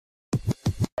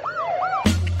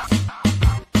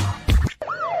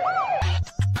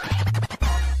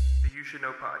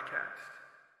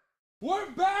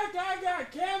We're back. I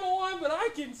got camo on, but I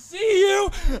can see you.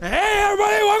 Hey,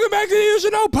 everybody, welcome back to the You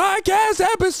Should Know podcast,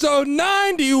 episode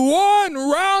 91.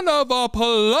 Round of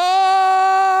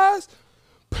applause,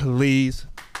 please.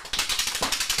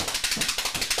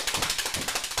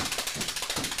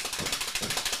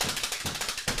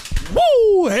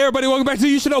 Woo! Hey, everybody, welcome back to the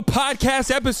You Should Know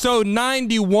podcast, episode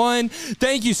 91.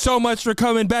 Thank you so much for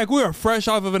coming back. We are fresh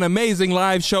off of an amazing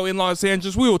live show in Los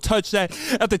Angeles. We will touch that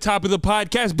at the top of the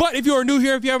podcast. But if you are new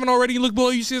here, if you haven't already, look below.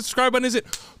 You see the subscribe button. Is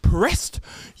it pressed?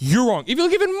 You're wrong. If you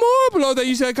look even more below that,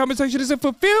 you see that comment section. Is it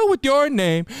fulfilled with your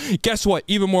name? Guess what?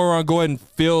 Even more wrong. Go ahead and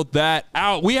fill that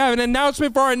out. We have an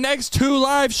announcement for our next 2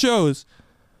 live shows.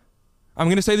 I'm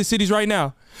going to say the cities right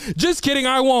now. Just kidding,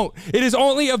 I won't. It is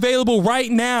only available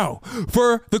right now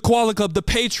for the Koala Club, the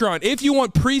Patreon. If you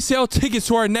want pre-sale tickets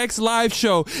to our next live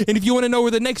show, and if you want to know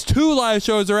where the next 2 live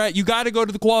shows are at, you got to go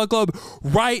to the Koala Club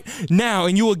right now,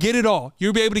 and you will get it all.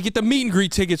 You'll be able to get the meet and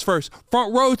greet tickets first,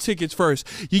 front row tickets first.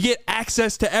 You get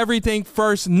access to everything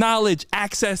first, knowledge,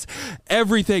 access,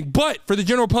 everything. But for the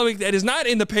general public that is not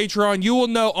in the Patreon, you will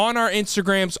know on our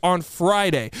Instagrams on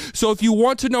Friday. So if you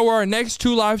want to know where our next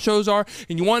 2 live shows are,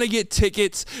 and you want to get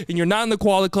tickets, and you're not in the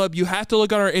Koala Club, you have to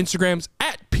look on our Instagrams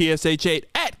at PSH8,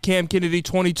 at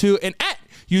CamKennedy22, and at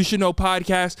You Should Know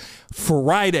Podcast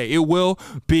Friday. It will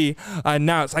be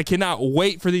announced. I cannot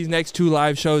wait for these next 2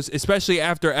 live shows, especially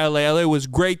after LA. LA was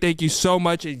great. Thank you so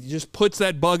much. It just puts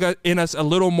that bug in us a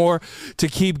little more to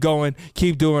keep going,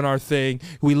 keep doing our thing.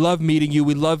 We love meeting you.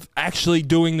 We love actually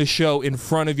doing the show in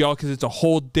front of y'all because it's a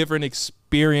whole different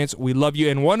experience. We love you.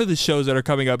 And one of the shows that are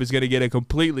coming up is going to get a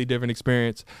completely different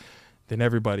experience than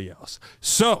everybody else.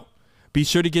 So be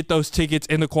sure to get those tickets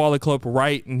in the Koala Club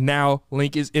right now.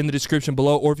 Link is in the description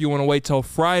below. Or if you want to wait till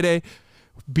Friday,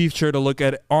 be sure to look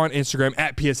at it on Instagram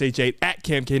at PSH8, at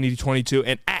CamKennedy22,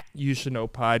 and at You Should Know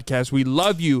Podcast. We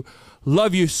love you.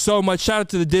 Love you so much. Shout out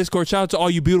to the Discord. Shout out to all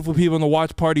you beautiful people in the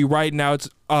watch party right now. It's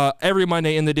every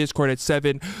Monday in the Discord at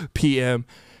 7 p.m.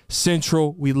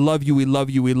 Central. We love you. We love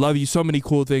you. We love you. So many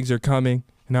cool things are coming.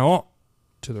 Now on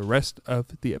to the rest of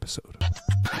the episode.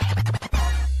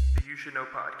 The You Should Know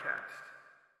Podcast.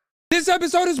 This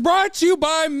episode is brought to you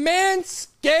by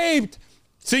MANSCAPED.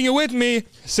 Sing it with me.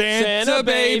 Santa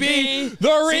baby,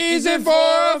 the reason for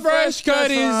a fresh cut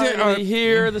is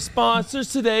here. The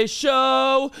sponsors today's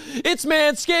show. It's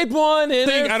Manscaped One.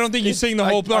 I don't think you sing the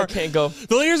whole part. I can't go.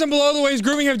 The leaders in below the waist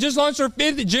grooming have just launched their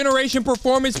 5th generation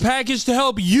performance package to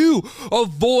help you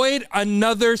avoid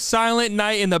another silent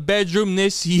night in the bedroom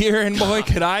this year. And boy,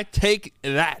 could I take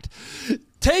that.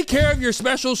 Take care of your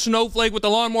special snowflake with the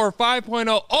Lawnmower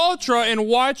 5.0 Ultra and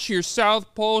watch your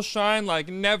South Pole shine like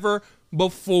never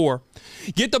before.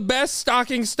 Get the best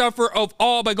stocking stuffer of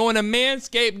all by going to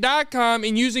manscaped.com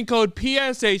and using code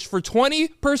PSH for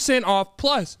 20% off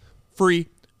plus free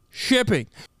shipping.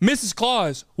 Mrs.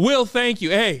 Claus will thank you.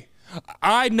 Hey,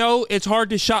 I know it's hard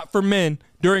to shop for men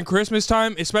during Christmas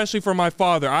time, especially for my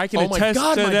father. I can attest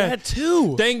to that. My dad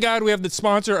too. Thank God we have the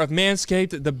sponsor of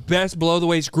Manscaped, the best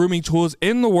below-the-waist grooming tools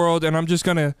in the world, and I'm just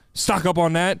going to stock up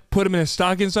on that, put them in a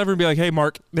stocking stuffer, and be like, hey,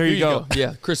 Mark, there you go.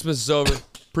 Yeah, Christmas is over.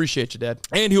 Appreciate you, Dad.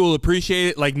 And he will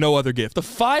appreciate it like no other gift. The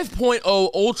 5.0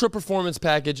 Ultra Performance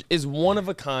Package is one of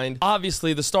a kind.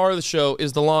 Obviously, the star of the show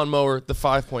is the Lawnmower, the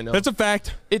 5.0. That's a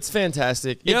fact. It's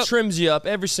fantastic. Yep. It trims you up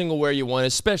every single way you want,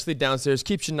 especially downstairs.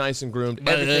 Keeps you nice and groomed.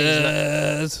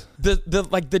 Everything's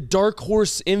the dark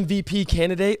horse MVP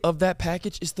candidate of that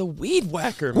package is the Weed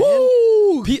Whacker, man.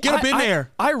 Woo! Get up in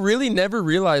there. I really never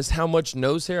realized how much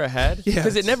nose hair I had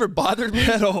because it never bothered me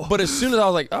at all. But as soon as I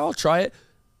was like, oh, I'll try it.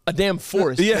 A damn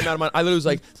forest came out of my. I literally was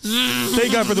like,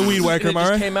 thank God for the Weed Whacker, it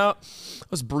just came out. I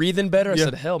was breathing better. I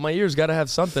said, hell, my ears got to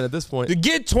have something at this point. To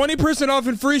get 20% off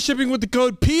and free shipping with the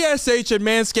code PSH at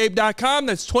manscaped.com.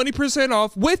 That's 20%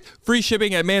 off with free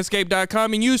shipping at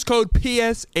manscaped.com and use code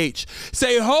PSH.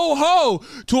 Say ho ho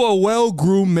to a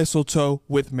well-groomed mistletoe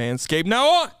with Manscaped. Now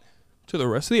on to the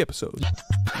rest of the episode.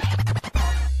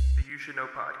 The You Should Know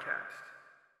Podcast.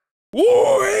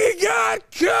 We got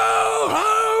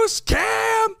co-host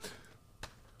Cam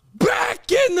back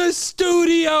in the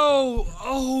studio.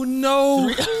 Oh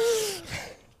no.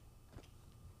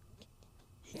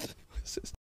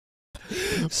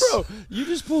 Bro, you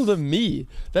just pulled a me.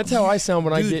 That's how I sound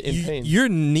when I get in pain. Your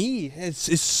knee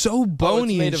is so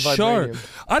bony and sharp.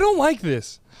 I don't like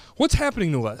this. What's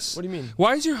happening to us? What do you mean?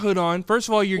 Why is your hood on? First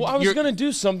of all, I was going to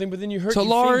do something, but then you hurt your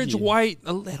It's a large, white,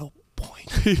 a little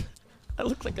point. I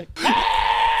look like a...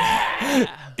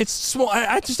 It's small.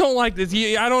 I just don't like this.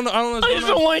 I don't know. I just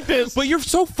don't like this. But you're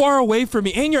so far away from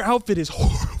me, and your outfit is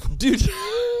horrible. Dude.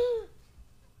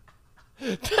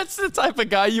 That's the type of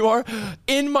guy you are.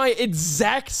 In my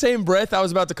exact same breath, I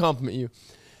was about to compliment you.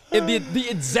 In the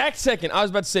exact second, I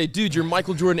was about to say, dude, your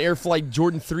Michael Jordan Air Flight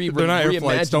Jordan 3 They're not Air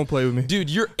Flights. Don't play with me. Dude,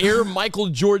 your Air Michael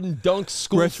Jordan Dunk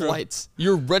School Retro. Flights.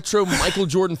 Your retro Michael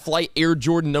Jordan Flight Air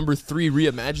Jordan number 3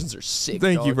 reimagines are sick,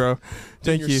 Thank you, bro.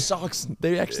 Thank your you. Socks,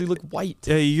 they actually look white.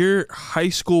 Hey, your high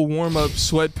school warm-up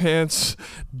sweatpants,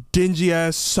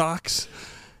 dingy-ass socks,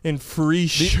 and free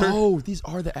shirt. Oh, these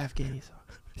are the Afghani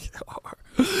socks.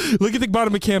 Look at the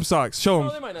bottom of Cam's socks. Show Oh,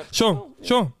 they him. might not. Show him. Oh, yeah.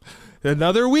 Show him.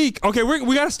 Another week. Okay,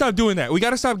 we got to stop doing that. We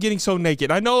got to stop getting so naked.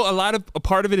 I know a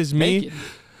part of it is me. Naked.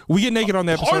 We get naked on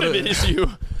the episode. Part of it is you.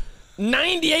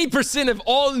 98% of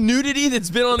all nudity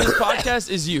that's been on this podcast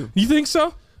is you. You think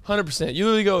so? 100%. You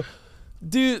literally go,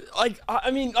 dude, like, I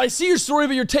mean, I see your story,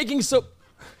 but you're taking so...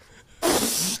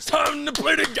 It's time to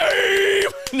play the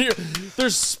game. And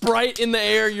there's Sprite in the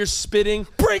air. You're spitting.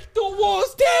 Break the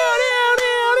walls down, down,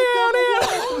 down,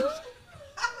 down, down.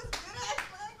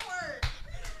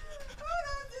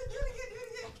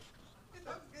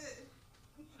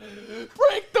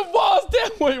 Break the walls down.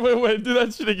 Wait. Do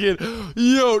that shit again.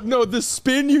 Yo, no, the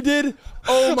spin you did.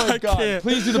 Oh my God. Can't.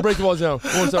 Please do the break the walls down.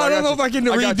 One time. I don't know if I can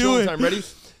redo it. Time. Ready?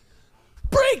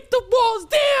 Break the walls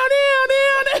down,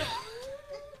 down, down.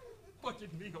 Fucking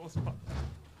knee almost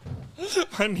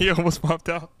popped. My knee almost popped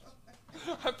out.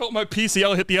 I felt my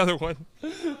PCL hit the other one.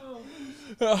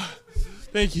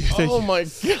 Thank you. Thank Oh you. my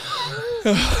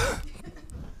God.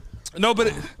 No,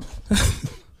 but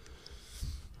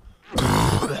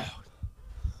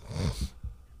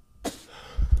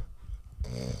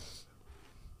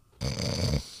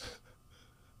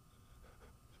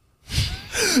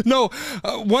no,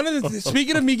 one of the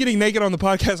speaking of me getting naked on the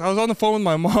podcast, I was on the phone with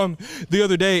my mom the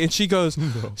other day, and she goes,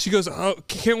 oh,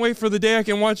 can't wait for the day I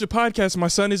can watch the podcast and my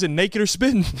son isn't naked or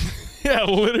spitting. Yeah,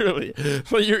 literally.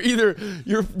 But you're either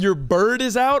your bird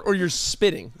is out or you're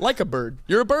spitting like a bird.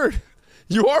 You're a bird.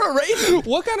 You are a raven.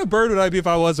 What kind of bird would I be if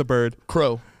I was a bird?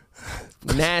 Crow.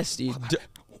 Nasty.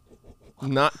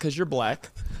 Not because you're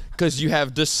black. Because you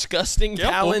have disgusting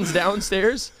talons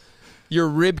downstairs. Your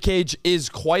rib cage is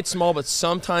quite small, but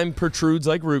sometimes protrudes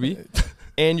like Ruby.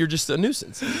 And you're just a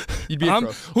nuisance. You'd be a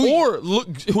crow. Or look,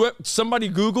 somebody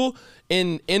Google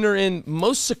and enter in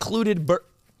most secluded bird.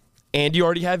 And you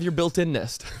already have your built-in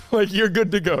nest. Like, you're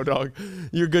good to go, dog.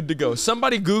 You're good to go.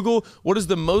 Somebody Google what is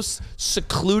the most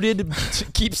secluded,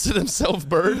 keeps to themselves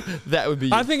bird. That would be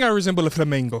you. I think I resemble a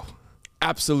flamingo.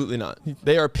 Absolutely not.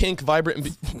 They are pink, vibrant,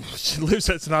 and Liv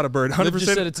said it's not a bird. 100%. Liv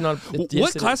just said it's not.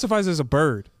 What classifies as a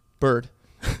bird? Bird.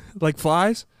 Like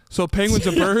flies? So a penguin's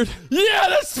a bird? Yeah,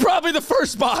 that's probably the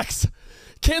first box.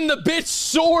 Can the bitch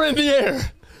soar in the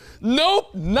air?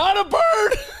 Nope, not a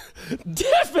bird.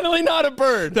 Definitely not a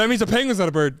bird. That means a penguin's not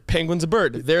a bird. Penguin's a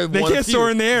bird. They can't soar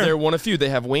in the air. They're one of few. They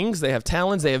have wings, they have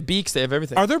talons, they have beaks, they have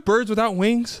everything. Are there birds without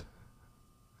wings?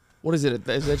 What is it?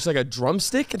 Is that just like a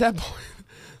drumstick at that point?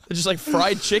 They're just like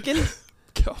fried chicken?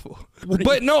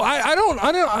 But no, I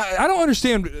don't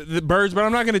understand the birds, but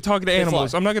I'm not going to talk to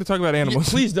animals. I'm not going to talk about animals.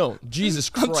 Yeah, please don't. Jesus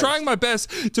Christ. I'm trying my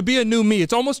best to be a new me.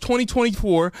 It's almost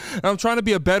 2024, and I'm trying to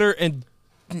be a better and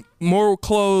more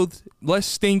clothed, less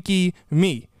stinky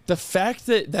me. The fact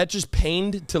that just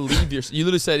pained to leave your... You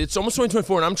literally said, it's almost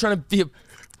 2024, and I'm trying to be a...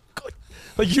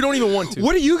 Like, you don't even want to.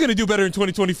 What are you going to do better in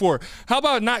 2024? How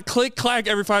about not click, clack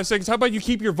every 5 seconds? How about you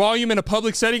keep your volume in a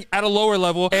public setting at a lower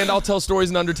level? And I'll tell stories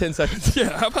in under 10 seconds.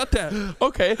 Yeah, how about that?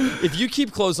 Okay. If you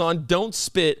keep clothes on, don't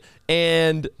spit,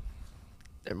 and...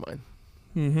 Never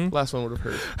mind. Last one would have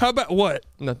hurt. How about what?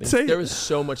 Nothing. There was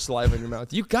so much saliva in your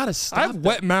mouth. You got to stop I have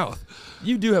wet mouth.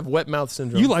 You do have wet mouth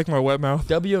syndrome. You like my wet mouth.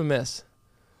 WMS.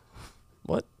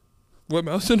 What? Wet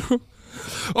mouth syndrome?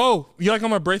 Oh, you like all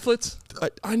my bracelets?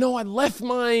 I know, I left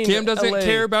mine. Cam doesn't LA.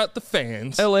 care about the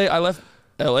fans. LA, I left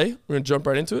LA. We're going to jump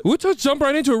right into it. We'll just jump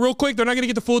right into it real quick. They're not going to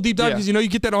get the full deep dive because you know you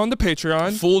get that on the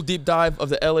Patreon. Full deep dive of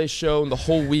the LA show and the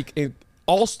whole week. And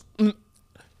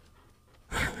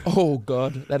oh,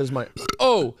 God. That is my...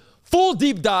 Oh, full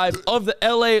deep dive of the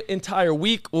LA entire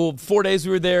week. Well, 4 days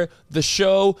we were there. The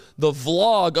show, the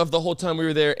vlog of the whole time we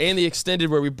were there, and the extended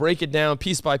where we break it down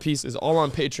piece by piece is all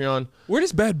on Patreon. Where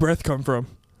does bad breath come from?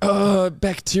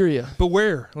 Bacteria. But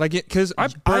where? Like it? Because I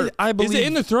believe. Is it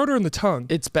in the throat or in the tongue?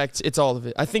 It's all of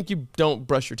it. I think you don't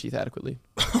brush your teeth adequately.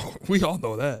 We all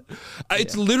know that.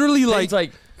 It's literally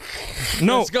like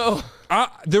no. Let's go.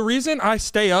 The reason I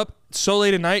stay up so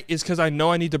late at night is because I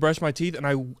know I need to brush my teeth, and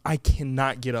I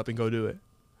cannot get up and go do it.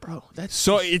 Bro, that's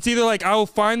so it's either like I will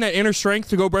find that inner strength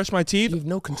to go brush my teeth, you have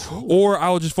no control, or I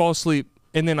will just fall asleep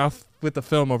and then I'll with the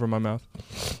film over my mouth.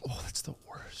 Oh, that's the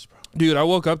worst, bro. Dude, I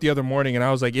woke up the other morning and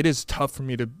I was like, it is tough for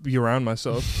me to be around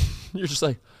myself. You're just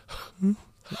like,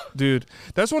 dude.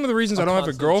 That's one of the reasons I don't have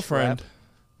a girlfriend. Trap.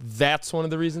 That's one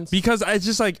of the reasons? Because I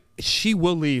just like, she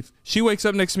will leave. She wakes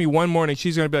up next to me one morning.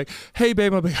 She's going to be like, hey,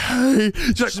 babe. I'll be like, hey.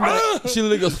 She's like, ah! She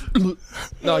literally goes,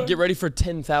 no, get ready for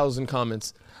 10,000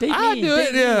 comments. I do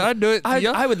it. Yeah, I do it.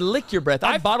 I would lick your breath.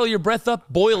 I'd bottle your breath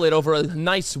up, boil it over a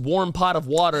nice warm pot of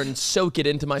water, and soak it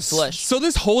into my flesh. So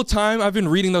this whole time, I've been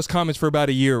reading those comments for about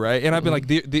a year, right? And I've been like,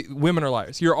 the women are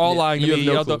liars. You're all lying to me.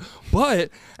 Have no clue. But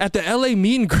at the LA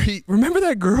meet and greet, remember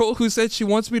that girl who said she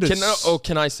wants me to...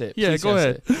 Can I say it? Yeah, Please go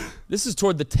ahead. This is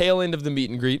toward the tail end of the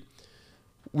meet and greet.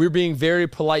 We're being very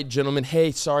polite gentlemen. Hey,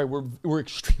 sorry, we're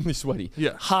extremely sweaty.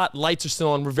 Yeah. Hot, lights are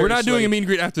still on. We're not doing a meet and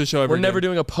greet after the show ever We're never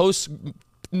doing a post...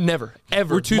 Never,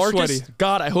 ever. We're too Marcus, sweaty.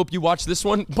 God, I hope you watch this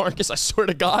one. Marcus, I swear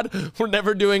to God, we're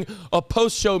never doing a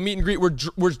post-show meet and greet. We're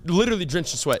literally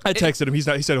drenched in sweat. I texted him. He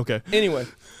said okay. Anyway,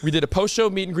 we did a post-show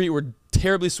meet and greet. We're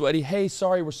terribly sweaty. Hey,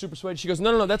 sorry, we're super sweaty. She goes,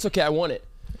 no, that's okay. I want it.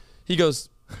 He goes,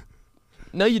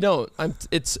 no, you don't.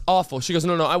 It's awful. She goes,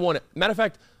 no, I want it. Matter of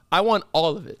fact, I want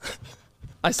all of it.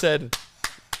 I said,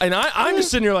 and I'm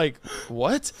just sitting here like,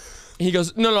 what? And he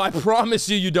goes, no, I promise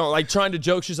you don't. Like trying to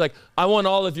joke. She's like, I want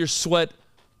all of your sweat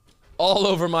all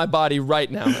over my body right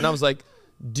now. And I was like,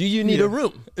 do you need a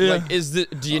room? Yeah. Like,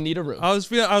 do you need a room? I was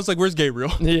like, where's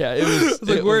Gabriel? Yeah, it was. I was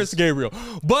like, where's Gabriel?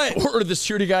 But or the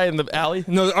security guy in the alley.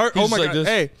 No, oh my like God.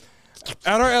 Hey,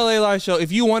 at our LA live show,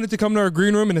 if you wanted to come to our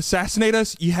green room and assassinate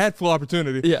us, you had full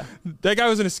opportunity. Yeah. That guy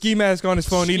was in a ski mask on his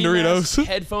phone eating Doritos. Mask,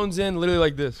 headphones in, literally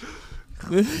like this.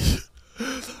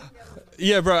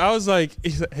 Yeah, bro. I was like,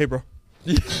 hey, bro.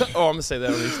 Oh, I'm gonna say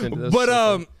that when we extend this. But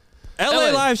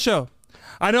LA live show.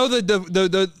 I know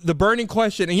the burning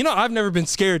question, and I've never been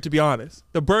scared, to be honest.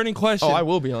 The burning question. Oh, I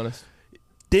will be honest.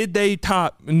 Did they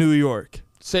top New York?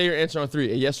 Say your answer on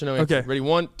 3. A yes or no answer. Okay. Ready?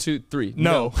 1, 2, 3.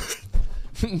 No.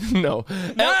 No.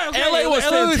 LA was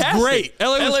fantastic. Was great.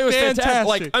 LA was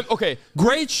fantastic. Like, okay.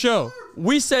 Great show.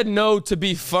 We said no to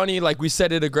be funny, like we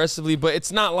said it aggressively, but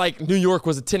it's not like New York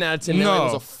was a 10 out of 10. No. LA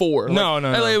was a 4. No.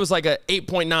 LA was like a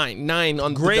 8.9, 9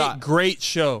 on the dot. Great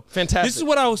show. Fantastic. This is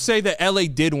what I would say that LA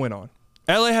did win on.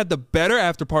 LA had the better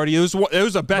after party. It was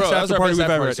the best after party we've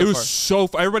ever had. It was so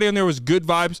fun. Everybody in there was good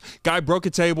vibes. Guy broke a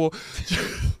table.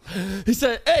 He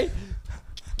said, hey,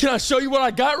 can I show you what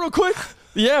I got real quick?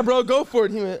 Yeah, bro, go for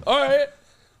it. He went, all right.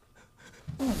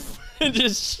 And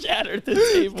just shattered the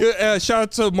table. Good, shout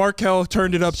out to Markel,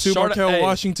 turned it up too. Markel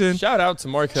Washington. Shout out to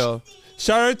Markel.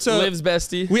 Shout out to Liv's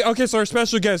bestie. Okay, so our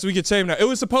special guest, we could say him now. It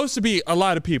was supposed to be a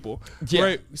lot of people. Yeah.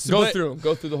 Right? Go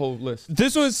through the whole list.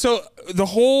 This was the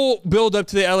whole build up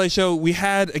to the LA show. We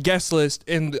had a guest list,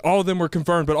 and all of them were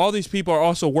confirmed. But all these people are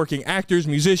also working actors,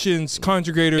 musicians,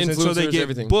 content creators, and so they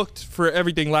get booked for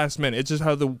everything last minute. It's just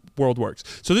how the world works.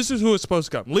 So this is who is supposed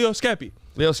to come: Leo Skeppy.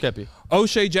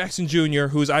 O'Shea Jackson Jr.,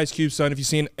 who's Ice Cube's son. If you've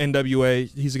seen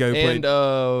NWA, he's the guy who played.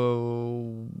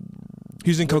 He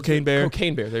was in Cocaine Bear.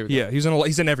 There we go. Yeah, he's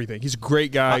in everything. He's a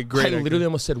great guy. I literally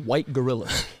almost said White Gorilla.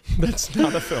 That's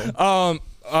not a film.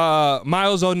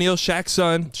 Miles O'Neal, Shaq's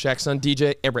son.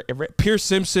 DJ Everett. Pierce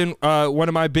Simpson, one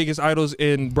of my biggest idols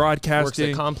in broadcasting.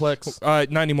 Works at Complex.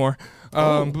 Not anymore.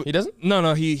 He doesn't?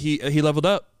 No, he leveled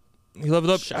up. He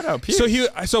leveled up. Shout out Pierce.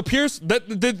 So Pierce.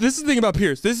 This is the thing about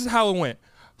Pierce. This is how it went.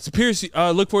 So Pierce,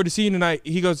 look forward to seeing you tonight.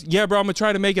 He goes, yeah, bro, I'm going to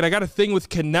try to make it. I got a thing with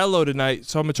Canelo tonight,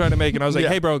 so I'm going to try to make it. And I was like,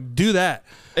 hey, bro, do that.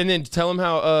 And then tell him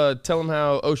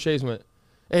how O'Shea's went.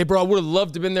 Hey, bro, I would have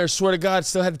loved to have been there. Swear to God,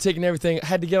 still had to take in everything. I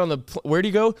had to get on the where'd he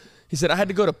go? He said, I had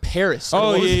to go to Paris.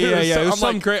 Oh, yeah. It was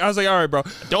something great. I was like, all right, bro.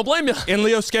 Don't blame you. And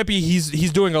Leo Skeppy,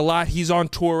 he's doing a lot. He's on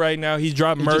tour right now. He's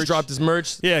dropped merch. He just dropped his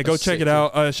merch. Yeah, go check it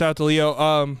out. Shout out to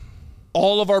Leo.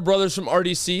 All of our brothers from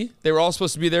RDC, they were all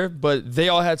supposed to be there, but they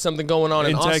all had something going on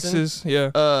in Austin. Texas,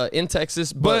 yeah. In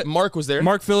Texas, but Mark was there.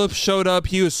 Mark Phillips showed up.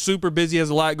 He was super busy, has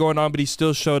a lot going on, but he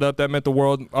still showed up. That meant the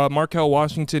world. Markel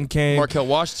Washington came.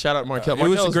 Shout out Markel. It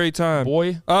was a great time.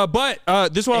 Boy. But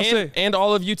this is what I'll say. And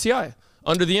all of UTI.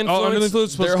 Under the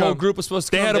Influence, their whole group was supposed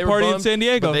to come. They had a party in San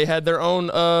Diego. But they had their own...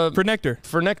 for Nectar.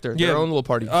 Their own little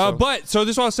party. So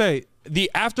this is what I'll say.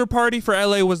 The after party for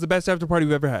LA was the best after party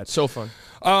we've ever had. So fun.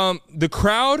 The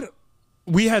crowd...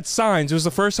 We had signs. It was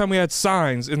the first time we had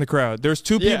signs in the crowd. There's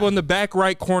two people in the back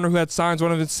right corner who had signs.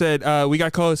 One of them said, we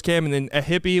got Colors Cam, and then a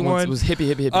hippie one. It was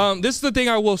hippie. This is the thing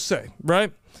I will say,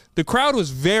 right? The crowd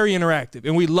was very interactive,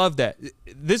 and we loved that.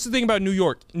 This is the thing about New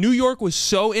York. New York was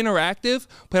so interactive,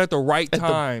 but at the right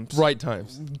times. Right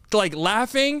times. Like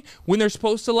laughing when they're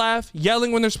supposed to laugh,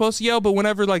 yelling when they're supposed to yell, but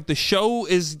whenever like the show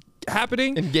is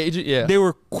happening, engaging, yeah. They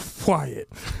were quiet.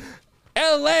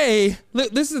 LA,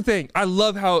 this is the thing. I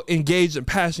love how engaged and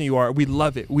passionate you are. We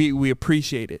love it. We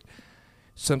appreciate it.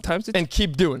 Sometimes it's... And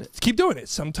keep doing it. Keep doing it.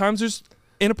 Sometimes there's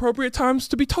inappropriate times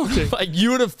to be talking. Like,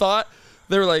 you would have thought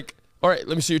they were like, all right,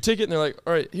 let me see your ticket. And they're like,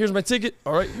 all right, here's my ticket.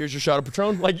 All right, here's your shot of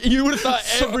Patron. Like, you would have thought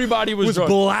everybody was drunk.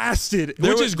 Blasted,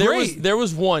 which is great. There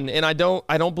was one, and I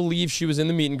don't believe she was in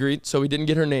the meet and greet, so we didn't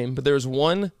get her name. But there was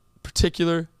one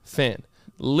particular fan,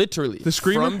 literally, the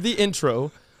screamer? From the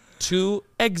intro to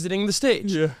exiting the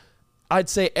stage. Yeah. I'd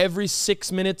say every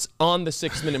 6 minutes on the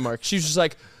 6 minute mark. She was just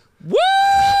like, woo!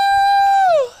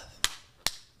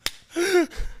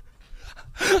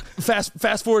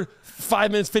 Fast forward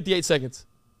 5 minutes, 58 seconds.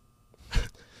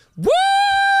 Woo!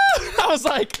 I was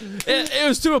like, it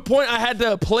was to a point I had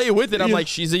to play with it. I'm like,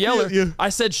 she's a yeller. Yeah. I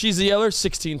said she's a yeller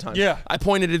 16 times. Yeah. I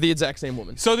pointed at the exact same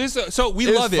woman. So we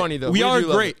love it. Funny though. We are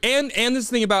great. And this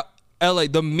thing about LA,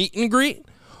 the meet and greet,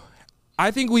 I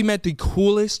think we met the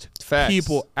coolest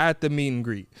people at the meet and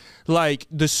greet. Like,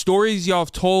 the stories y'all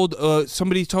have told,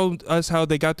 somebody told us how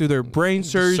they got through their brain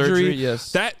surgery.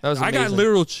 Yes. That was amazing. I got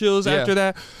literal chills after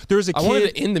that. There was a kid. I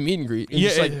wanted to end the meet and greet and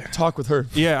just like talk with her.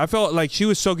 Yeah, I felt like she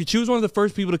was so good. She was one of the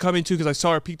first people to come in too, because I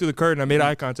saw her peek through the curtain. I made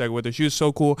eye contact with her. She was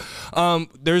so cool.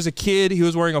 There's a kid. He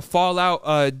was wearing a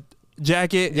Fallout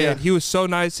jacket, and he was so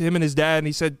nice. Him and his dad, and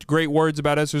he said great words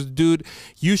about us. There's a dude,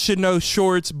 You Should Know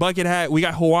shorts, bucket hat. We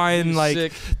got Hawaiian like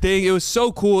sick thing. It was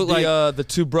so cool. The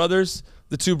two brothers.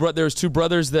 There was two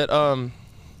brothers that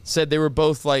said they were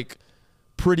both like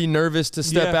pretty nervous to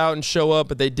step out and show up,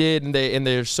 but they did, and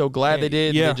they're so glad they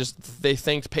did. Yeah. They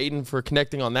thanked Peyton for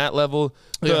connecting on that level.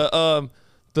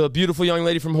 The beautiful young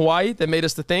lady from Hawaii that made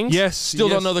us the things. Yes. Still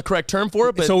don't know the correct term for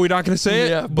it, but so we're not gonna say it.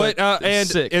 Yeah, but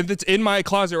and it's in my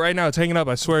closet right now. It's hanging up.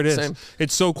 I swear it is. Same.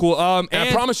 It's so cool. And I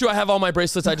promise you, I have all my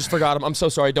bracelets. I just forgot them. I'm so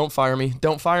sorry. Don't fire me.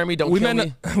 Don't fire me. Don't kill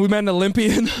me. We met an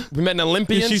Olympian. We met an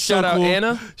Olympian. She's Shout out cool.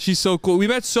 Anna. She's so cool. We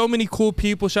met so many cool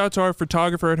people. Shout out to our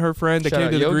photographer and her friend that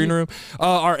came to the green room.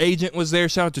 Our agent was there.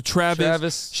 Shout out to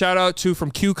Travis. Shout out to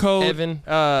from Q Code. Evan.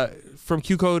 From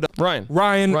Q Code. Ryan.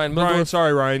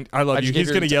 Sorry, Ryan. I love you.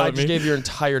 He's gonna yell at me. I just gave your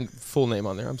entire full name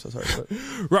on there. I'm so sorry.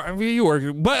 Ryan, you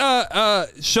were. But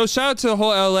shout out to the whole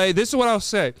LA. This is what I'll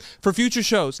say for future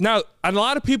shows. Now, a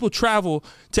lot of people travel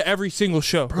to every single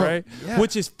show, right? Yeah.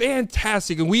 Which is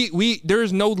fantastic, and there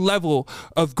is no level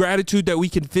of gratitude that we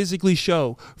can physically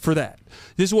show for that.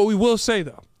 This is what we will say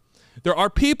though. There are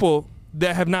people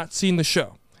that have not seen the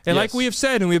show. And like we have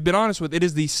said, and we've been honest with, it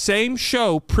is the same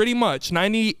show pretty much.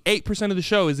 98% of the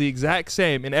show is the exact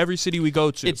same in every city we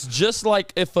go to. It's just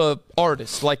like if a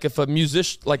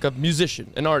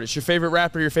musician, an artist, your favorite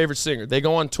rapper, your favorite singer, they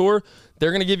go on tour, they're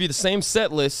going to give you the same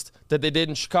set list that they did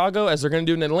in Chicago as they're going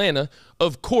to do in Atlanta.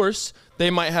 Of course,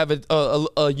 they might have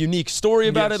a unique story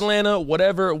about Atlanta,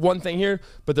 whatever, one thing here,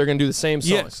 but they're going to do the same songs.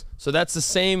 Yes. So that's the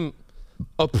same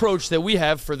approach that we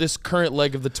have for this current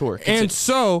leg of the tour. And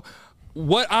so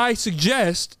what I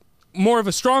suggest, more of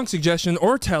a strong suggestion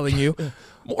or telling you,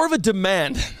 more of a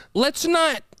demand, let's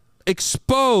not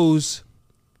expose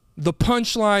the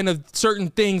punchline of certain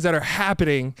things that are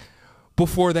happening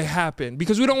before they happen,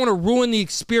 because we don't want to ruin the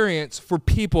experience for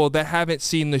people that haven't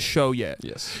seen the show yet.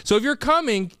 Yes. So if you're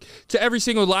coming to every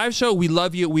single live show, we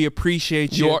love you. We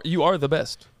appreciate you. You are the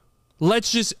best.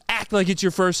 Let's just act like it's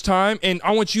your first time, and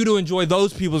I want you to enjoy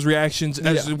those people's reactions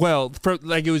as well,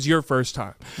 like it was your first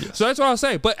time. Yes. So that's what I'll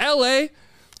say. But LA,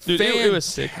 dude, it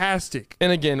was fantastic.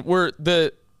 And again, we're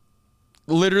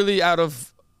literally out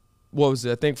of, what was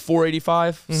it? I think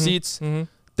 485 seats.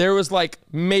 There was like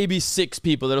maybe 6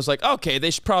 people that was like, okay,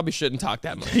 they probably shouldn't talk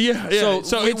that much. Yeah. So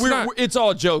it's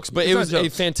all jokes, but it was a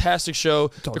fantastic show.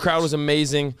 The crowd was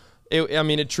amazing. I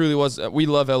mean, it truly was. We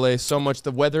love LA so much.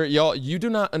 The weather, y'all, you do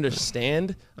not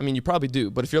understand. I mean, you probably do,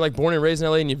 but if you're like born and raised in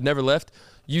LA and you've never left,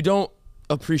 you don't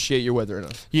appreciate your weather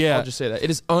enough. Yeah. I'll just say that. It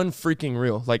is unfreaking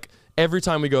real. Like, every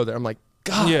time we go there, I'm like,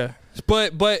 God. Yeah.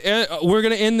 But we're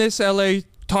going to end this LA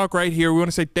talk right here. We want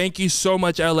to say thank you so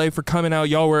much, LA, for coming out.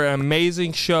 Y'all were an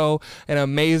amazing show, an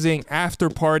amazing after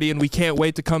party, and we can't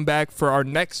wait to come back for our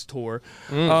next tour.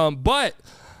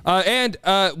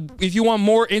 If you want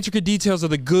more intricate details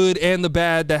of the good and the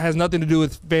bad that has nothing to do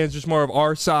with fans, just more of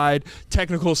our side,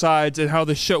 technical sides, and how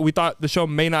we thought the show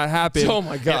may not happen. Oh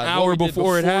my God! An hour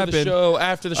before it happened. The show,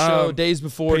 after the show, days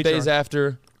before, Patreon. Days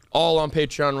after, all on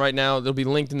Patreon right now. They'll be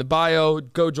linked in the bio.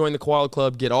 Go join the Koala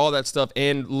Club, get all that stuff,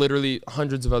 and literally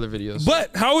hundreds of other videos.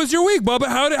 But how was your week, Bubba?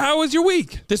 How was your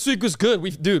week? This week was good.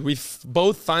 We've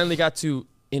both finally got to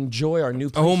enjoy our new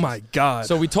places. Oh my God.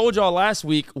 So we told y'all last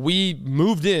week we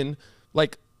moved in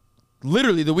like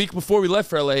literally the week before we left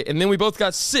for LA, and then we both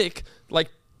got sick like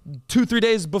 2-3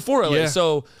 days before LA. Yeah.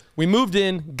 So we moved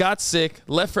in, got sick,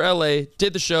 left for LA,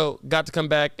 did the show, got to come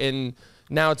back, and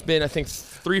Now it's been, I think,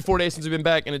 3-4 days since we've been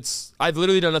back, and I've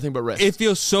literally done nothing but rest. It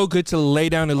feels so good to lay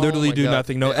down and literally do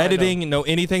nothing. No editing, no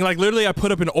anything. Like, literally, I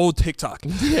put up an old TikTok.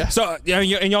 Yeah. So, and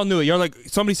y'all knew it. You're like,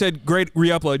 somebody said, great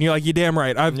re-upload. And you're like, you're damn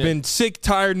right. I've been sick,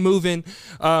 tired, moving.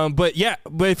 But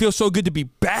it feels so good to be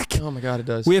back. Oh, my God, it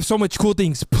does. We have so much cool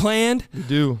things planned. We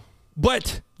do.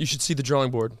 But you should see the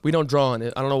drawing board. We don't draw on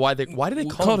it. I don't know why do they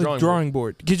call it a drawing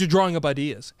board? Because you're drawing up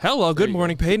ideas. Hello, good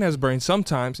morning. Peyton has a brain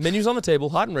sometimes. Menus on the table,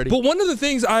 hot and ready. But one of the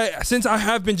things since I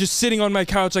have been just sitting on my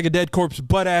couch like a dead corpse,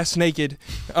 butt ass naked,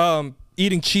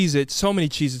 eating Cheez-Its. So many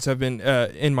Cheez-Its have been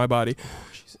in my body.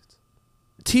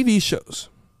 TV shows.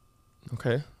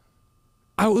 Okay.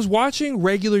 I was watching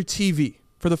regular TV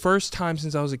for the first time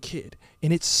since I was a kid,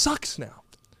 and it sucks now.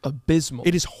 Abysmal.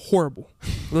 It is horrible.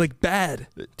 Like, bad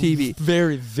TV.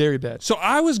 Very, very bad. So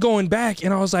I was going back,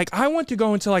 and I was like, I want to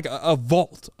go into like a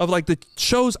vault of like the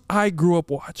shows I grew up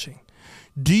watching.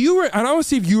 Do you? And I want to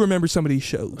see if you remember some of these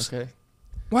shows. Okay.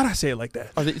 Why'd I say it like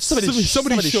that? Are they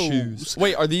somebody's shows?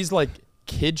 Wait, are these like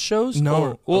kid shows?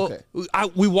 No. Well, okay.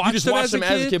 We watched you just watched them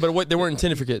as a kid, but they weren't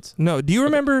intended for kids. No. Do you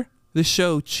remember the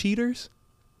show Cheaters?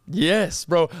 Yes,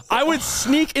 bro. I would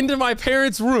sneak into my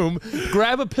parents' room,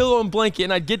 grab a pillow and blanket,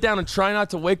 and I'd get down and try not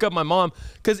to wake up my mom,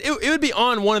 because it would be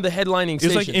on one of the headlining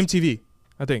stations. It was like MTV,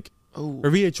 I think. Oh.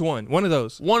 Or VH1, one of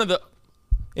those. One of the...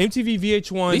 MTV,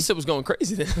 VH1. Lisa was going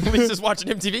crazy then. Lisa's watching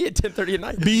MTV at 10:30 at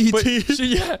night. BET.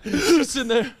 She was sitting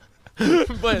there.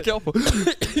 But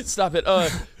stop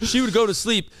it. She would go to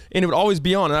sleep, and it would always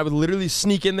be on, and I would literally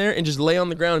sneak in there and just lay on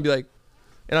the ground and be like,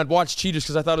 and I'd watch Cheaters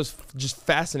because I thought it was just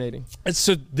fascinating. It's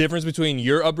the difference between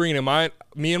your upbringing and mine.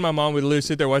 Me and my mom would literally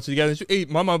sit there watching together.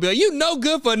 My mom would be like, "You no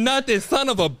good for nothing, son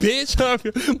of a bitch."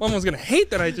 My mom's gonna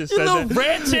hate that I just said that. You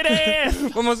wretched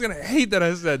ass. My mom's gonna hate that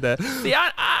I said that. See,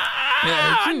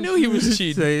 I knew he was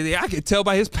cheating. I could tell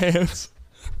by his pants.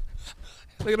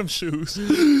 Look at them shoes.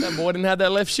 That boy didn't have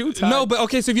that left shoe tied. No, but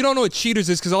okay, so if you don't know what Cheaters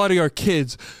is, because a lot of you are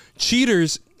kids,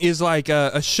 Cheaters is like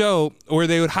a show where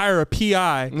they would hire a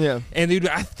PI. Yeah. And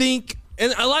I think,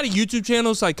 and a lot of YouTube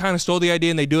channels like kind of stole the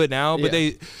idea and they do it now, but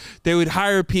they would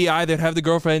hire a PI, they'd have the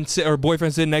girlfriend or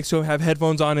boyfriend sitting next to him, have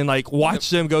headphones on and like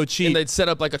watch them go cheat. And they'd set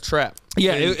up like a trap.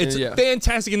 Yeah, it's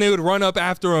fantastic, and they would run up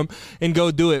after him and go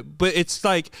do it. But it's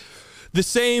like the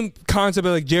same concept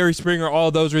of like Jerry Springer, all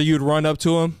those where you'd run up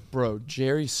to him. Bro,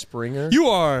 Jerry Springer? You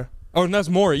are, oh, and that's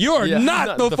Maury. You are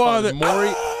not the father.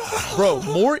 Maury,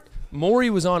 bro, Maury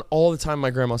was on all the time at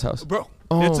my grandma's house. Bro,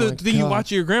 it's a thing you watch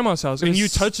at your grandma's house, and you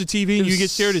touch the TV and you get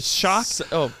scared of shock.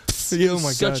 Oh my God.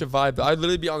 Such a vibe. I'd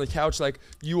literally be on the couch like,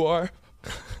 you are.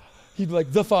 He'd be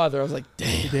like, the father. I was like,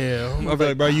 damn. I'd be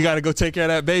like, bro, you got to go take care of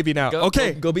that baby now. Go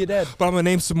be a dad. But I'm going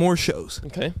to name some more shows.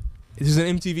 Okay. This is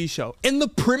an MTV show. And the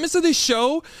premise of this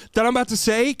show that I'm about to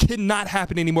say cannot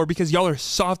happen anymore because y'all are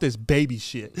soft as baby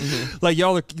shit. Like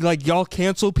y'all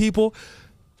cancel people.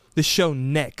 The show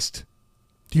Next.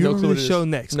 Do you remember the show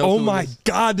Next? Oh my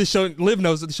God, the show. Liv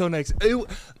knows the show Next.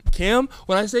 Cam,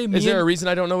 when I say is there a reason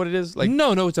I don't know what it is? Like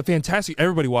no, it's a fantastic.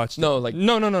 Everybody watched it. No, like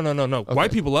no. Okay.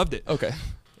 White people loved it. Okay.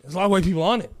 There's a lot of white people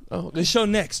on it. Oh, the show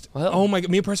Next. Well, oh my God,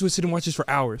 me and Preston would sit and watch this for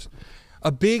hours.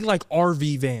 A big like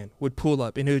RV van would pull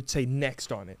up and it would say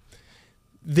Next on it.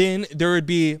 Then there would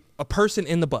be a person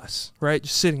in the bus, right,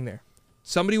 just sitting there.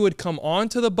 Somebody would come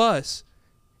onto the bus.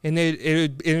 And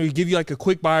it would give you like a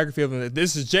quick biography of him.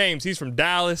 This is James. He's from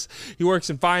Dallas. He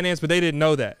works in finance, but they didn't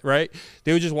know that, right?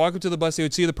 They would just walk up to the bus. They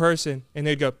would see the person, and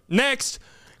they'd go, next,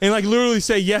 and like literally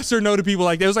say yes or no to people.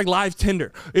 Like, it was like live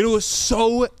Tinder. It was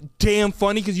so damn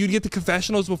funny because you'd get the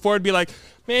confessionals before. It'd be like,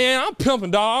 man, I'm pimping,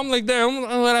 dog. I'm like, damn,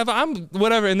 I'm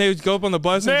whatever. And they would go up on the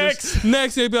bus. Next. And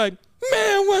they'd be like,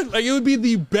 man, what? Like, it would be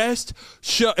the best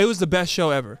show. It was the best show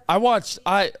ever. I watched.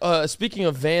 Speaking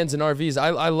of vans and RVs,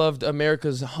 I loved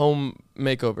America's Home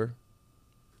Makeover.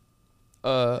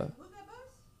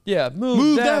 Yeah,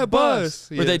 move that bus.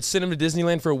 Where they'd send them to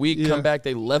Disneyland for a week, come back,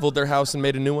 they leveled their house and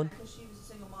made a new one. She was a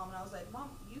single mom, and I was like,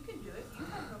 Mom, you can do it. You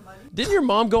have no money. Didn't your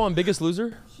mom go on Biggest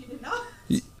Loser? She did not.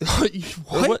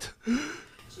 What?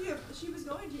 She was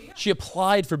going to. Yeah. She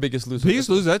applied for Biggest Loser. Biggest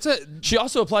Loser. That's it. She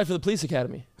also applied for the police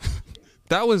academy.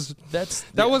 That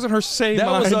wasn't her same that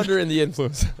mind. was under in the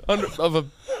influence of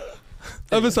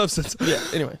a substance. Yeah.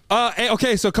 Anyway.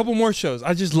 Okay, so a couple more shows.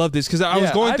 I just love this because I was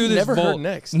going through this. I've never vault. Heard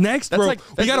Next. Next, bro.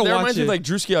 We gotta watch it. Reminds me of like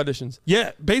Drewski auditions.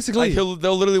 Yeah, basically. Like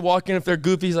they'll literally walk in if they're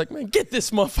goofy. He's like, man, get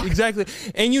this motherfucker. Exactly.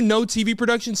 And you know, TV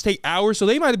productions take hours, so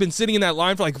they might have been sitting in that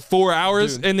line for like 4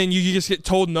 hours, and then you just get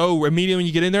told no immediately when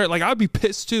you get in there. Like, I'd be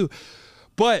pissed too.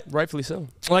 But rightfully so.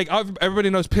 Like, everybody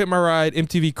knows Pimp My Ride,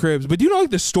 MTV Cribs, but do you know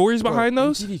like the stories behind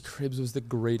those? MTV Cribs was the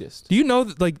greatest. Do you know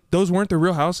that like those weren't the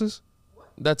real houses?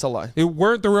 That's a lie. It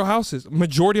weren't the real houses.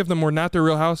 Majority of them were not the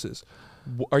real houses.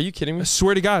 Are you kidding me? I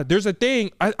swear to God. There's a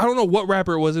thing. I don't know what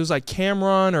rapper it was. It was like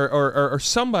Cameron or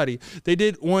somebody. They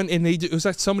did one and it was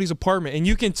at somebody's apartment. And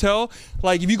you can tell,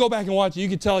 like, if you go back and watch it, you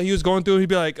can tell he was going through. He'd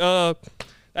be like,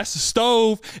 that's the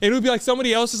stove. And it would be like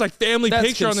somebody else's like family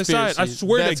picture on the side. I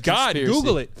swear to God.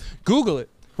 Google it. Google it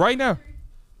right now.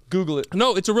 Google it.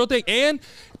 No, it's a real thing. And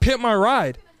Pimp My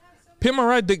Ride. Pimp My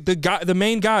Ride, the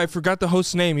main guy, I forgot the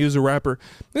host's name. He was a rapper.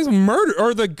 He's a murderer,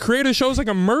 or the creator of the show is like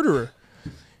a murderer.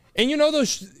 And you know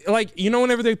those, like, you know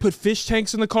whenever they put fish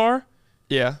tanks in the car?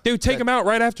 Yeah. They would take them out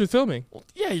right after filming.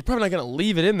 Yeah, you're probably not going to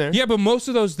leave it in there. Yeah, but most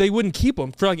of those, they wouldn't keep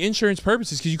them for like insurance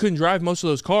purposes because you couldn't drive most of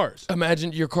those cars.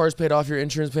 Imagine your car's paid off, your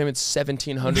insurance payment's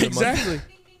 $1,700 a month. Exactly. Ding,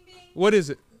 ding, ding. What is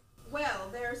it? Well,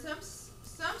 there are some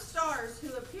stars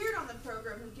who appeared on the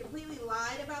program who completely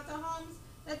lied about the homes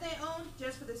that they owned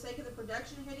just for the sake of the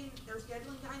production hitting their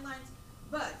scheduling guidelines.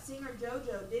 But singer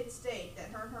JoJo did state that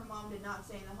her and her mom did not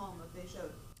stay in the home if they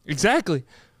showed. Exactly.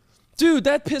 Dude,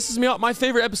 that pisses me off. My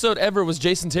favorite episode ever was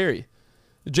Jason Terry.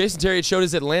 Jason Terry had showed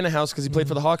his Atlanta house because he played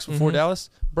for the Hawks before Dallas.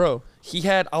 Bro, he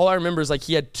had, all I remember is like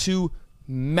he had 2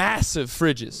 massive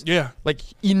fridges. Yeah. Like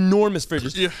enormous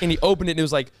fridges. Yeah. And he opened it and it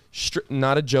was like,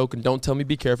 not a joke, and don't tell me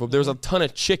be careful. There was a ton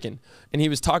of chicken. And he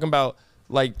was talking about,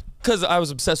 like, because I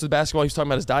was obsessed with basketball, he was talking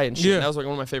about his diet and shit. Yeah. And that was like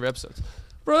one of my favorite episodes.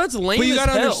 Bro, that's lame But you as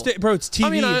gotta hell. understand, bro, it's TV. I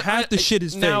mean, half the shit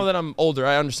is fake. Now that I'm older,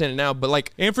 I understand it now, but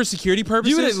like, And for security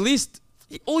purposes. you would at least,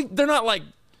 they're not like,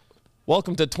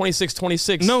 welcome to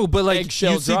 2626. No, but like,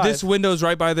 Eggshell you see Drive. this window's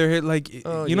right by their head. Like,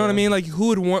 Oh, you know what I yeah. mean? Like, who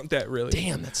would want that really?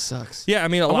 Damn, that sucks. Yeah, I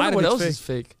mean, a I lot wonder of what it's else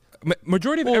fake. is fake.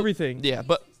 Majority of Well, everything. Yeah,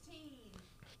 but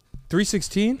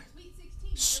 316? Sweet 16.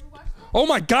 You ever watch that? Oh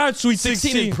my God, Sweet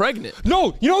 16 16. and pregnant.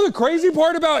 No, you know the crazy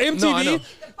part about MTV? No, I know.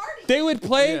 The party. They would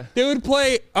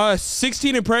play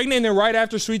 16 and pregnant, and then right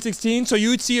after Sweet 16, so you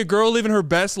would see a girl living her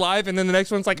best life, and then the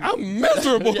next one's like, I'm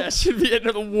miserable. Yeah, she'd be in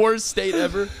the worst state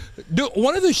ever. Dude,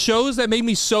 one of the shows that made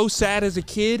me so sad as a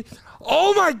kid,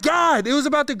 oh my God, it was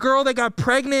about the girl that got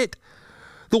pregnant.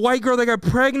 The white girl that got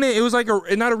pregnant. It was like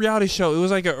not a reality show. It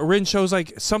was like a written show. It was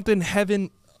like something heaven.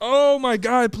 Oh my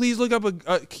God, please look up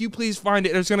can you please find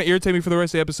it? It's going to irritate me for the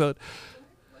rest of the episode.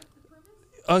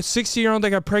 A 16-year-old that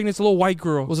got pregnant. It's a little white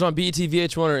girl. Was it on BET,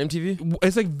 VH1, or MTV?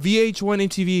 It's like VH1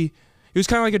 MTV. It was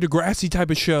kind of like a Degrassi type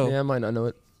of show. Yeah, I might not know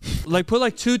it. Like put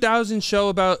like 2000 show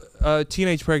about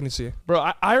teenage pregnancy.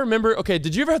 Bro, I remember, okay,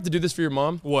 did you ever have to do this for your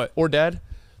mom? What? Or dad?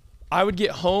 I would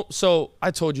get home, so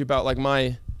I told you about like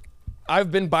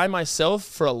I've been by myself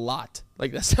for a lot.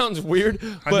 Like that sounds weird,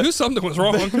 but I knew something was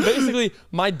wrong. basically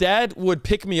my dad would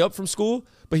pick me up from school,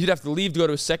 but he'd have to leave to go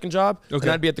to his second job, and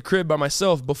I'd be at the crib by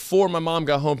myself before my mom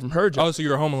got home from her job. Oh, so you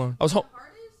were home alone? I was home.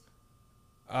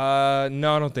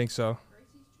 No, I don't think so.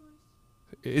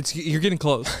 You're getting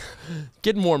close.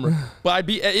 Getting warmer. But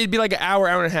it'd be like an hour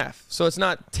and a half. So it's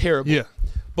not terrible. Yeah.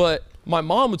 But my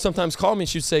mom would sometimes call me and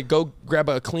she'd say, go grab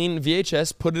a clean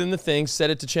VHS, put it in the thing,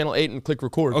 set it to channel 8 and click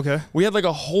record. Okay. We had like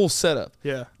a whole setup.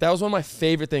 Yeah. That was one of my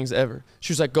favorite things ever.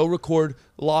 She was like, go record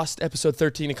Lost episode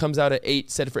 13. It comes out at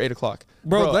 8, set it for 8 o'clock.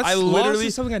 Bro, I Lost literally,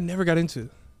 is something I never got into.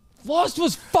 Lost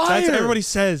was fire. That's what everybody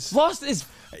says. Lost is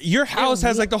Your house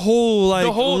has like the whole like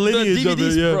the lineage DVDs, of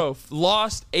it, yeah. bro.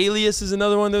 Lost, Alias is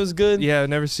another one that was good. Yeah, I've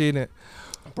never seen it.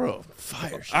 Bro,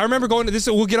 fire. I remember going to this.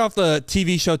 We'll get off the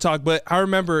TV show talk, but I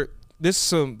remember this is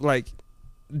some like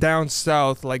down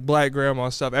south, like black grandma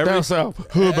stuff. Down south.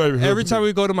 Hood, baby. Every time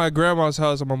we go to my grandma's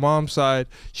house on my mom's side,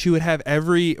 she would have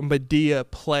every Medea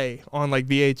play on like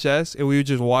VHS, and we would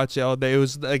just watch it all day. It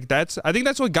was like I think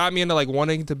that's what got me into like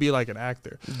wanting to be like an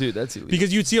actor. Dude, that's elite.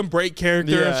 Because you'd see him break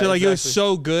character and Yeah, shit. Like it was exactly.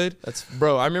 so good. That's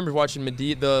bro. I remember watching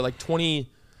Medea, the like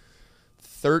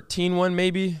 2013 one,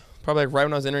 maybe probably like right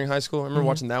when I was entering high school. I remember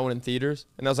watching that one in theaters,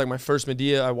 and that was like my first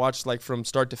Medea I watched like from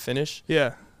start to finish.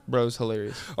 Yeah. Bro, it was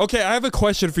hilarious. Okay, I have a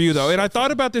question for you though, and I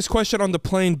thought about this question on the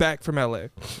plane back from LA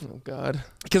Oh God.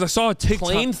 because I saw a TikTok.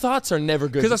 Plane thoughts are never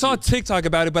good. Because I to saw a do. TikTok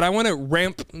about it, but I want to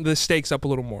ramp the stakes up a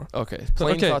little more. Okay.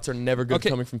 Plane Okay. thoughts are never good Okay.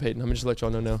 coming from Peyton. I'm gonna just let y'all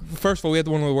know now. First of all, we had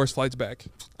one of the worst flights back.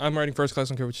 I'm riding first class. I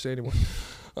don't care what you say anymore.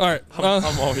 All right.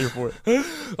 I'm all here for it.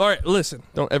 All right. Listen.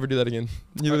 Don't ever do that again.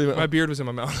 You really My beard was in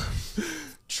my mouth.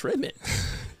 trim it.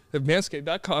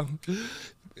 MANSCAPED.com.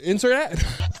 Insert ad.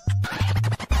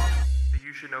 The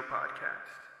You Should Know podcast.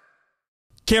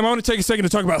 Cam, I want to take a second to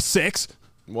talk about sex.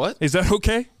 What? Is that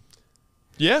okay?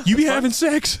 Yeah. You be that's fine. having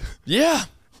sex? Yeah.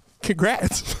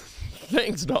 Congrats.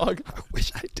 Thanks, dog. I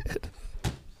wish I did.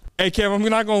 Hey, Cam, I'm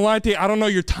not going to lie to you. I don't know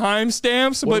your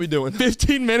timestamps, What but are we doing?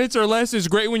 15 minutes or less is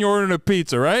great when you're ordering a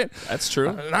pizza, right? That's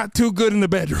true. Not too good in the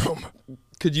bedroom.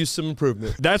 could use some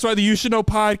improvement. That's why the You Should Know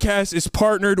podcast is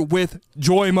partnered with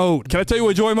JOYMODE. Can I tell you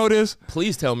what JOYMODE is?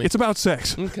 Please tell me. It's about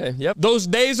sex. Okay, yep. Those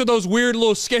days of those weird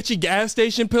little sketchy gas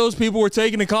station pills people were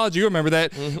taking in college, you remember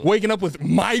that? Waking up with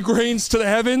migraines to the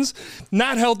heavens.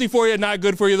 Not healthy for you, not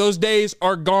good for you. Those days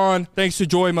are gone thanks to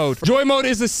JOYMODE. JOYMODE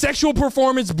is a sexual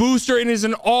performance booster and is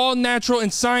an all-natural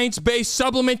and science-based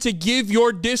supplement to give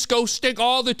your disco stick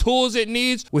all the tools it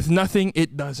needs with nothing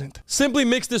it doesn't. Simply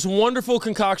mix this wonderful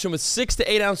concoction with 6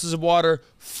 to 8 ounces of water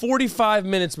 45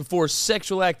 minutes before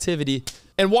sexual activity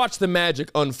and watch the magic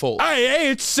unfold.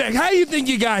 Hey, it's sick. How do you think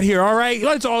you got here, all right?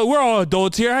 We're all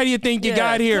adults here. How do you think you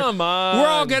got here? Come on. We're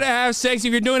all gonna have sex.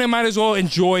 If you're doing it, might as well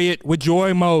enjoy it with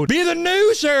JOYMODE. Be the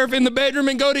new sheriff in the bedroom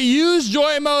and go to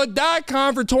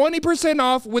usejoymode.com for 20%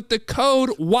 off with the code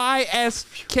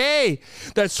YSK.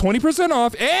 That's 20%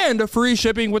 off and free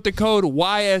shipping with the code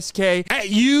YSK at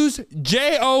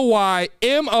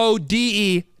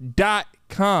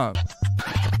usejoymode.com. The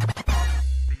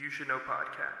You Should Know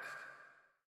podcast.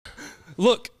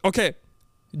 Look, okay,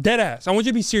 dead ass. I want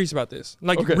you to be serious about this.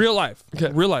 Like real life. Okay.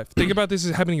 Real life. Think about this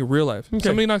as happening in real life. Okay.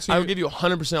 Somebody knocks on I your... will give you a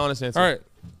 100% honest answer. All right.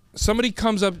 Somebody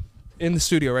comes up in the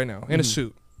studio right now in a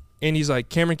suit, and he's like,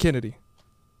 Cameron Kennedy.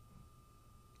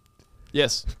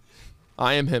 Yes.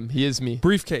 I am him. He is me.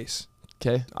 Briefcase.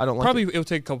 Okay. I don't like Probably it. it'll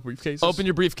take a couple briefcases. Open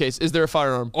your briefcase. Is there a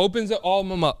firearm? Opens it, all of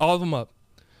them up. All of them up.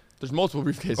 There's multiple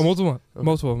briefcases. Multiple of them.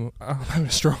 Multiple of them. I'm having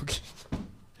a stroke.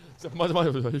 All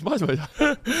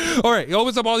right. He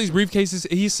opens up all these briefcases.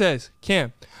 He says,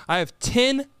 Cam, I have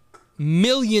 $10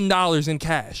 million in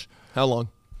cash. How long?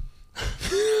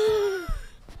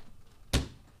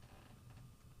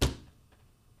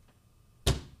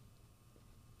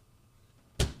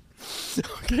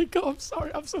 Okay, go. I'm sorry.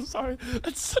 I'm so sorry.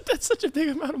 That's such a big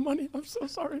amount of money. I'm so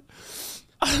sorry.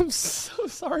 I'm so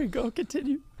sorry. Go.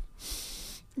 Continue.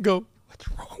 Go. What's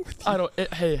wrong with you? I don't.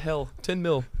 Hey, hell. 10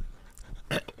 mil.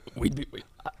 Wait.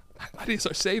 I need to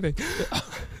start saving.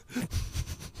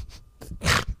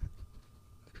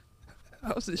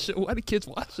 How's this shit? Why do kids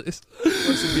watch this?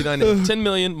 10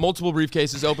 million, multiple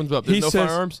briefcases, opens up. There's no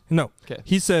firearms? No. Okay.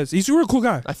 He says, he's a real cool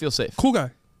guy. I feel safe. Cool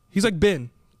guy. He's like Ben.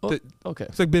 Oh, okay.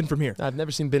 He's like Ben from here. I've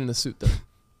never seen Ben in a suit, though.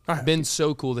 Ben's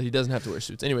so cool that he doesn't have to wear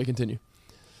suits. Anyway, continue.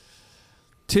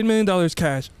 $10 million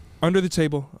cash, under the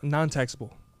table,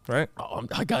 non-taxable, right? Oh,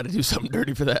 I got to do something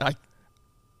dirty for that.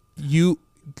 You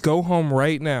go home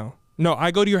right now. No,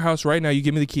 I go to your house right now. You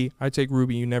give me the key. I take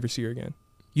Ruby. You never see her again.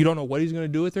 You don't know what he's going to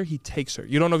do with her. He takes her.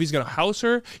 You don't know if he's going to house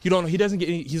her. You don't know. He doesn't get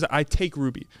any. He's like, I take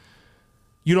Ruby.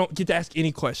 You don't get to ask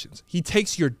any questions. He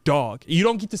takes your dog. You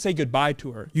don't get to say goodbye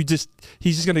to her. He's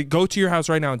just going to go to your house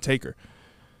right now and take her.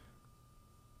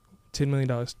 $10 million.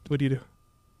 What do you do?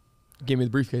 Give me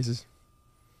the briefcases.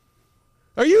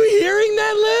 Are you hearing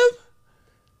that, Liv?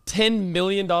 $10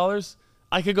 million?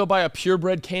 I could go buy a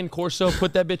purebred cane Corso,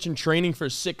 put that bitch in training for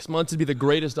 6 months to be the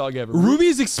greatest dog ever. Ruby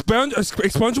is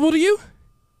expungible to you?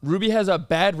 Ruby has a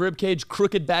bad rib cage,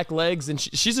 crooked back legs, and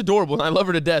she's adorable, and I love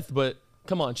her to death, but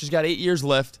come on, she's got 8 years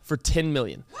left for $10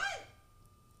 million. What?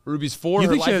 Ruby's 4. You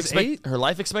think she has 8? Her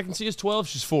life expectancy is 12.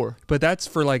 She's 4. But that's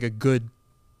for like a good...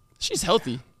 She's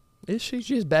healthy. Is she?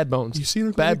 She has bad bones. You seen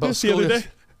her bad like bones the other day?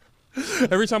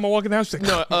 Every time I walk in the house, she's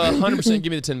like... No, 100%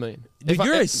 give me the $10 million. Dude,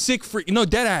 you're a sick freak. No,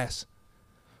 dead ass.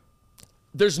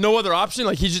 There's no other option?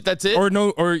 Like, that's it?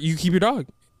 Or you keep your dog.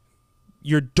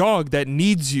 Your dog that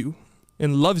needs you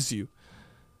and loves you.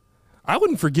 I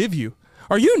wouldn't forgive you.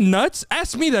 Are you nuts?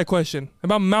 Ask me that question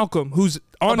about Malcolm, who's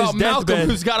on his deathbed. Malcolm,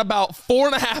 who's got about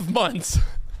 4.5 months.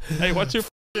 Hey, watch your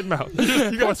f***ing mouth.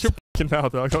 Watch your f***ing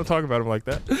mouth, dog. Don't talk about him like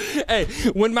that. Hey,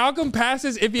 when Malcolm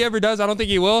passes, if he ever does, I don't think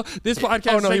he will, this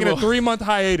podcast is taking a 3-month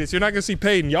hiatus. You're not going to see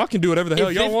Peyton. Y'all can do whatever the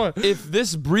hell y'all want. If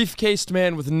this briefcased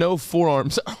man with no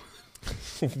forearms...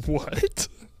 What?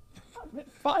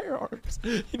 Firearms.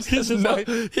 He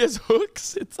has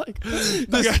hooks. It's like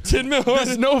I got 10 million.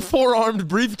 This no forearmed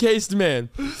briefcased man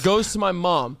goes to my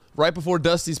mom right before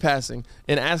Dusty's passing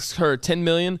and asks her 10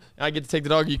 million. I get to take the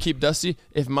dog. You keep Dusty.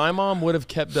 If my mom would have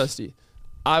kept Dusty,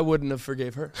 I wouldn't have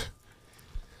forgave her.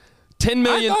 10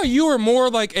 million. I thought you were more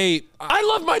like a... I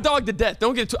love my dog to death.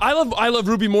 Don't get it too... I love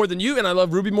Ruby more than you, and I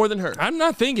love Ruby more than her. I'm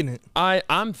not thinking it.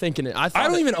 I'm thinking it. I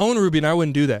don't even own Ruby, and I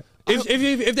wouldn't do that.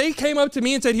 If they came up to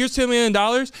me and said, here's $10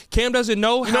 million, Cam doesn't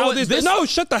know how this... No,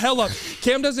 shut the hell up.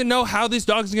 Cam doesn't know how this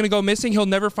dog is going to go missing. He'll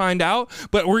never find out,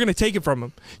 but we're going to take it from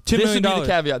him. $10 million. This would be the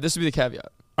caveat. This would be the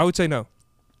caveat. I would say no.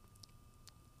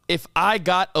 If I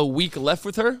got a week left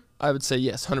with her, I would say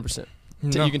yes, 100%.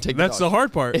 No, you can take the that's dog. the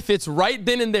hard part. If it's right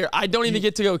then and there, I don't even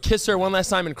get to go kiss her one last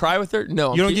time and cry with her.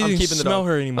 No, you don't get I'm to keeping the smell dog.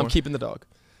 her anymore. I'm keeping the dog.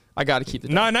 I got to keep the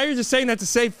dog. Now you're just saying that to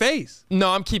save face. No,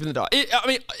 I'm keeping the dog. I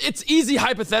mean, it's easy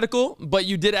hypothetical, but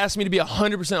you did ask me to be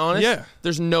 100% honest. Yeah.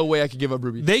 There's no way I could give up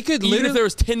Ruby. They could Even if there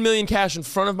was 10 million cash in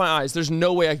front of my eyes, there's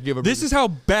no way I could give up Ruby. This is how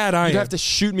bad I am. You'd have to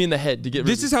shoot me in the head to get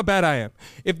Ruby. This is how bad I am.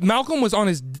 If Malcolm was on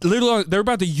his little, they're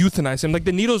about to euthanize him. Like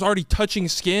the needle's already touching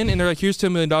skin, and they're like, "Here's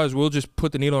 $10 million. We'll just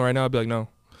put the needle in right now." I'd be like, "No,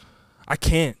 I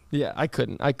can't." Yeah, I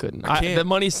couldn't. I can't. The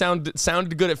money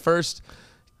sounded good at first,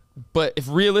 but if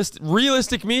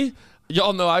realistic me.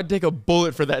 Y'all know I'd take a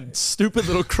bullet for that stupid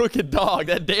little crooked dog,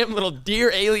 that damn little deer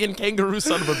alien kangaroo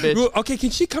son of a bitch. Okay, can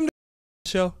she come to the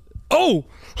show? Oh!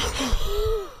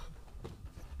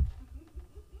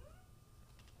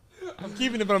 I'm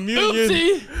keeping it, but I'm muting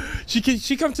you.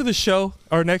 She come to the show,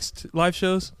 our next live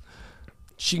shows?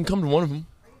 She can come to one of them.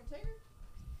 Are you gonna take her?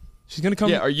 She's gonna come.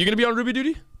 Yeah, are you gonna be on Ruby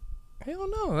duty? Hell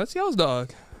no, that's y'all's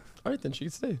dog. All right, then she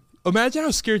can stay. Imagine how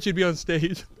scared she'd be on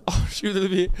stage. Oh, she would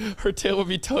be, her tail would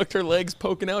be tucked, her legs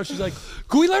poking out. She's like,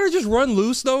 could we let her just run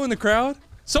loose though in the crowd?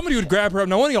 Somebody would grab her up.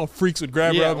 Now one of y'all freaks would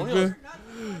grab her up.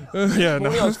 Yeah, one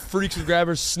of y'all freaks would grab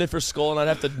her, sniff her skull, and I'd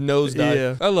have to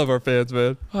nosedive. Yeah, I love our fans,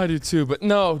 man. I do too, but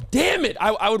no, damn it.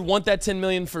 I would want that 10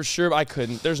 million for sure, but I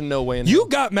couldn't. There's no way in hell. You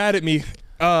got mad at me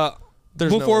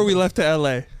before we left to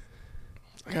LA.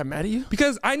 I got mad at you?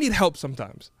 Because I need help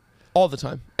sometimes. All the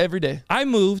time. Every day. I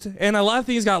moved, and a lot of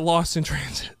things got lost in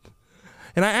transit.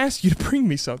 And I asked you to bring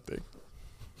me something.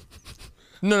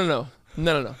 No.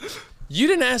 You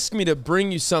didn't ask me to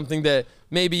bring you something that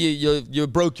maybe you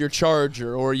broke your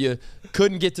charger or you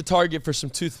couldn't get to Target for some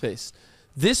toothpaste.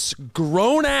 This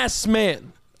grown-ass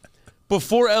man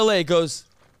before LA goes,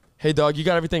 "Hey, dog, you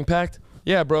got everything packed?"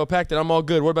 "Yeah, bro, packed it. I'm all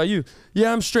good. What about you?"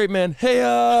 "Yeah, I'm straight, man. Hey,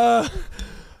 I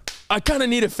kind of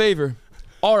need a favor."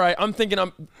 All right,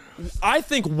 I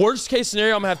think worst case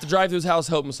scenario, I'm gonna have to drive to his house,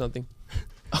 help him with something.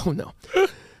 Oh no.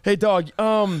 "Hey dog,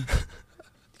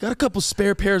 got a couple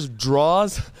spare pairs of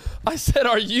drawers?" I said,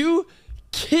 "Are you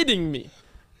kidding me?"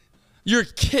 "You're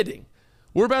kidding.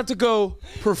 We're about to go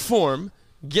perform,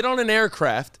 get on an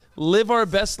aircraft, live our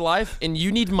best life, and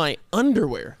you need my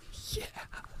underwear." Yeah.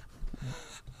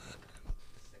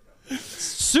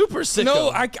 Super sicko.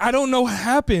 No, I don't know what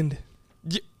happened.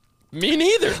 Me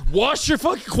neither. Wash your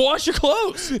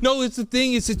clothes. No, it's the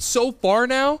thing is it's so far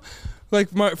now. Like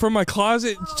from my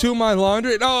closet to my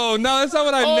laundry. No, that's not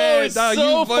what I meant. It's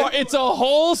so far. It's a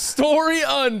whole story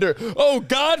under. Oh,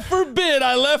 God forbid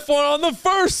I left one on the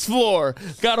first floor.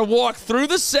 Got to walk through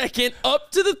the second, up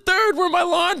to the third where my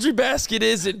laundry basket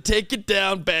is, and take it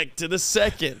down back to the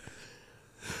second.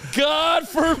 God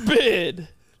forbid.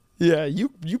 Yeah, you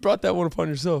brought that one upon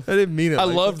yourself. I didn't mean it. I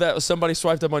love that somebody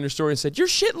swiped up on your story and said, "Your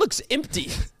shit looks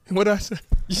empty." What did I say?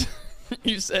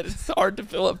 You said it's hard to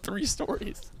fill up 3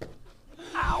 stories.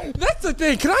 Ow. That's the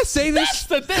thing. Can I say this?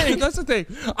 That's the thing. That's the thing.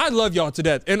 I love y'all to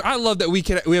death, and I love that we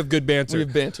have good banter. We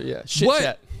have banter, yeah. Shit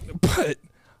chat. But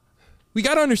we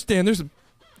gotta understand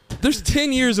there's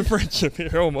 10 years of friendship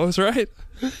here almost, right?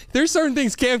 There's certain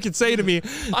things Cam can say to me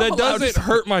that doesn't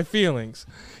hurt my feelings.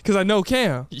 Because I know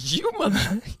Cam.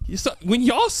 When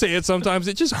y'all say it sometimes,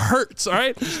 it just hurts, all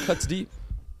right? It just cuts deep.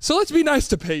 So let's be nice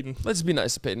to Peyton. Let's be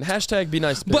nice to Peyton. Hashtag be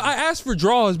nice to Peyton. But I asked for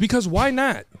draws because why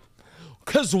not?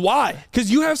 Because why?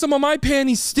 Because you have some of my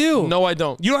panties still. No, I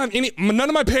don't. You don't have any. None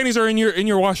of my panties are in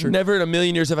your washer. Never in a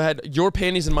million years have I had your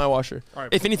panties in my washer. All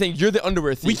right, if anything, you're the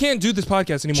underwear thief. We can't do this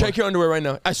podcast anymore. Check your underwear right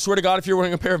now. I swear to God, if you're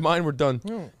wearing a pair of mine, we're done.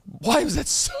 No. Why was that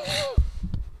so?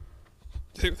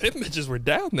 Dude, them bitches were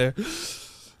down there.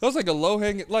 That was like a low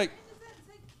hanging like.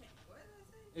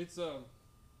 It's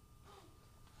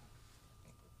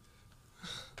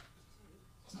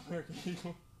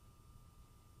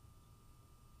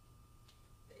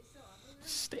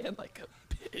Stand like a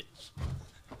bitch.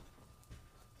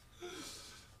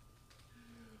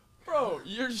 Bro,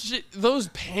 your shit, those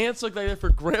pants look like they're for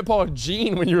Grandpa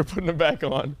Gene when you were putting them back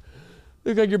on.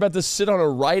 Look like you're about to sit on a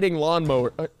riding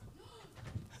lawnmower.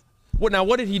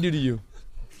 What did he do to you?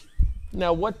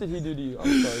 Now, what did he do to you?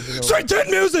 I'm sorry. Straight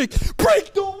 10 music!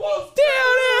 Break the walls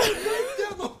down! Break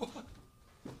down the walls.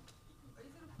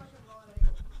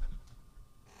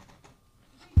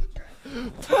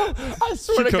 I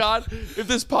swear to God, if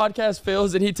this podcast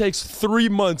fails and he takes 3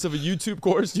 months of a YouTube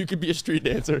course, you could be a street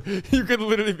dancer. You could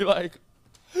literally be like,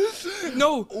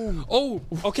 no. Oh,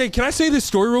 okay. Can I say this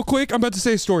story real quick? I'm about to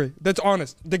say a story that's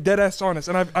honest, the dead ass honest,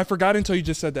 and I forgot until you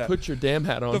just said that. Put your damn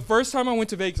hat on. The first time I went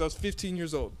to Vegas, I was 15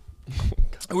 years old.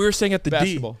 We were staying at the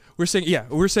Basketball. D.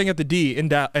 We were staying at the D in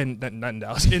not in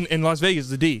Dallas, in Las Vegas,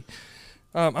 the D.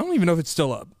 I don't even know if it's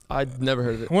still up. I'd never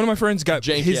heard of it. One of my friends got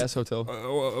Janky ass hotel.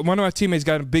 One of my teammates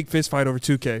got in a big fist fight over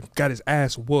 2K. Got his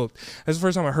ass whooped. That's the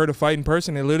first time I heard a fight in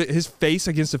person. And literally, his face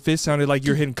against the fist sounded like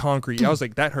you're hitting concrete. I was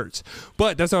like, that hurts.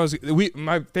 But that's how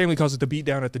my family calls it the beat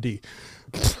down at the D.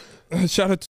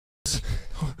 Shout out to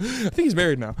I think he's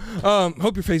married now.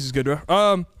 Hope your face is good, bro.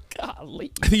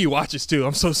 Golly. I think he watches too.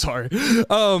 I'm so sorry.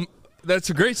 That's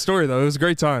a great story though. It was a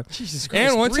great time. Jesus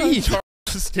Christ. And one time Charles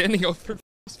was standing over,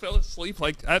 fell asleep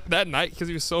like that night because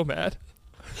he was so mad.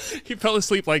 He fell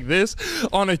asleep like this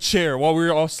on a chair while we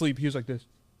were all asleep. He was like this.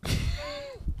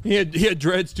 He had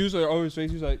dreads too, so over his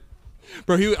face. He was like,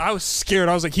 bro. I was scared.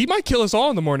 I was like, he might kill us all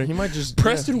in the morning. He might just.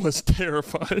 Preston was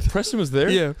terrified. Preston was there.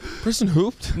 Yeah. Preston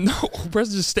hooped. No,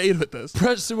 Preston just stayed with us.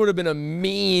 Preston would have been a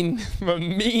mean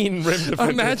rim defender.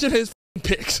 Imagine his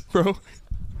picks, bro.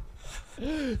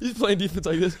 He's playing defense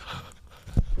like this.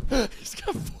 He's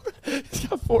got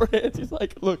four hands. He's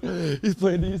like, look, he's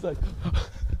playing. He's like.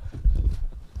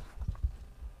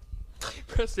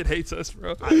 Preston hates us,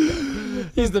 bro.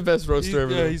 He's the best roaster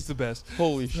ever. Yeah, he's the best.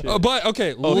 Holy shit. But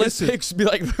okay, listen. His picks be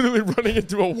like literally running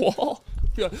into a wall.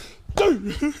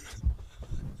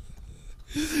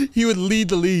 He would lead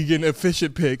the league in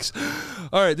efficient picks.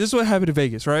 All right, this is what happened in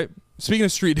Vegas, right? Speaking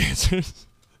of street dancers.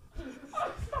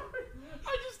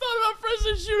 I just thought about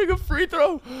Preston shooting a free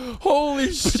throw.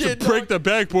 Holy shit. To break the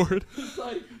backboard. It's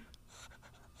like,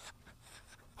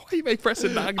 why do you make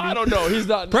Preston knock me? I don't know. He's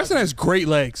not. Preston has great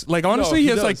legs. Like, honestly, he he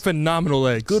has does. like phenomenal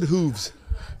legs. Good hooves.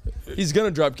 He's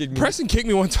gonna drop kick me. Preston kicked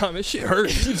me one time. That shit hurt.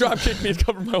 He drop kicked me and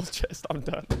covered my whole chest. I'm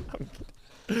done.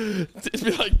 It'd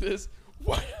be like this.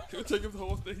 What? Take him the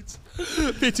whole thing.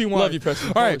 15-1. Love you,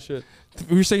 Preston. All right. Holy shit.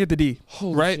 We were staying at the D,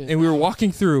 Holy right? shit. And we were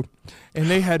walking through, and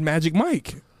they had Magic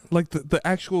Mike, like the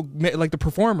actual, like the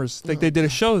performers. Like they did a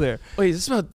show there. Wait, is this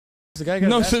about the guy?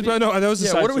 No, that was a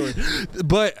side what are we? story.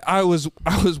 But I was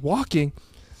walking,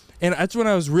 and that's when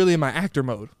I was really in my actor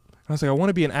mode. I was like, I want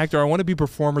to be an actor. I want to be a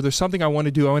performer. There's something I want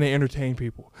to do. I want to entertain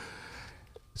people.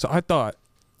 So I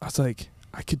was like,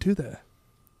 I could do that.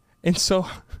 And so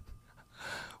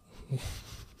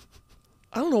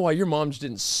I don't know why your mom just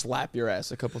didn't slap your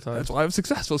ass a couple times. that's why I was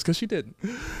successful. It's because she didn't.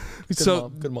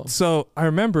 Good mom. So I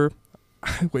remember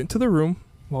I went to the room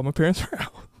while my parents were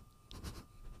out.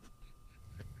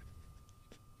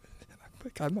 And I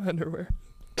got my underwear.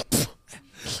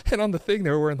 And on the thing, they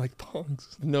were wearing like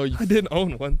thongs. No, I didn't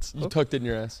own one. So. You tucked it in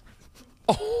your ass.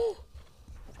 Oh.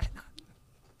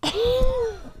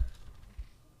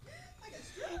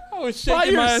 I was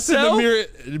shaking my ass in the mirror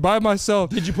by myself.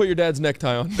 Did you put your dad's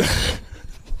necktie on?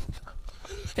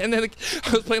 And then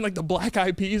I was playing like the Black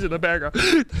Eyed Peas in the background.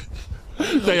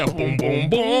 They a boom, boom,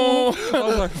 boom. I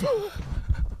was like,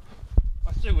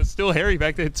 my shit was still hairy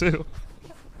back then too.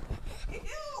 Ew!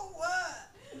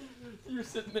 You're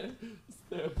sitting there.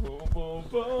 Boom, boom,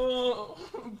 boom,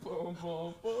 boom,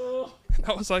 boom, boom.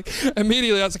 I was like,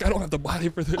 immediately I was like, I don't have the body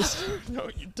for this. No,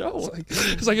 you don't.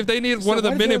 It's like if they need one of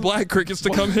the Men in Black crickets to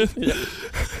come in. Yeah.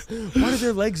 Why do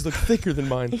their legs look thicker than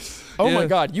mine? Oh my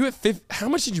God, you at 15? How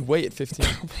much did you weigh at 15?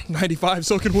 95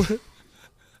 soaking wet.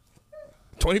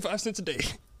 25 cents a day.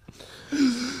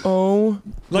 Oh,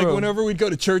 like bro. whenever we'd go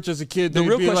to church as a kid, The they'd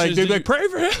real be question like, is, they'd be like, pray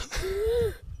for him.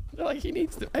 They're like, he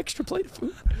needs the extra plate of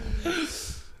food.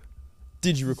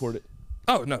 Did you record it?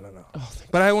 Oh, no. Oh,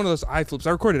 But I had one of those iFlips.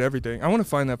 I recorded everything. I want to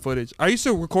find that footage. I used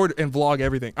to record and vlog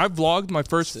everything. I vlogged my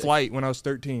first flight when I was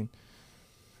 13.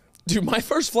 Dude, my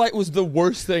first flight was the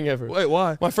worst thing ever. Wait,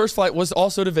 why? My first flight was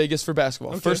also to Vegas for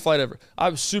basketball. Okay. First flight ever. I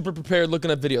was super prepared looking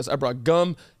up videos. I brought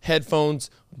gum, headphones,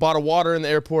 bought a water in the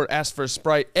airport, asked for a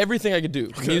Sprite, everything I could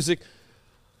do. Music.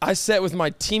 I sat with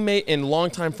my teammate and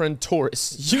longtime friend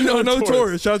Taurus. You know, no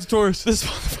Taurus. Shout out to Taurus. This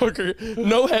motherfucker,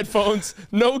 no headphones,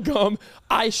 no gum.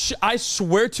 I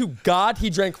swear to God, he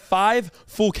drank 5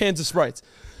 full cans of Sprites.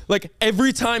 Like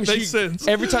every time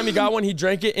every time he got one, he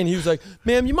drank it and he was like,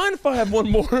 "Ma'am, you mind if I have one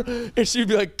more?" And she'd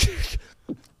be like,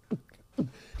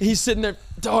 he's sitting there,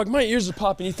 "Dog, my ears are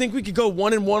popping. You think we could go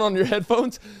 1 and 1 on your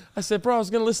headphones?" I said, "Bro, I was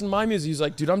gonna listen to my music." He's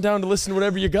like, "Dude, I'm down to listen to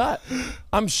whatever you got."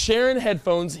 I'm sharing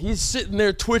headphones. He's sitting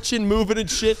there twitching, moving and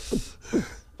shit.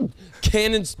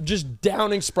 Cannon's just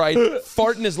downing Sprite,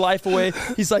 farting his life away.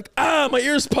 He's like, "Ah, my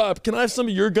ears pop. Can I have some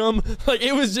of your gum?" Like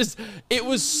it was just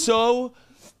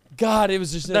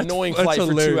an annoying flight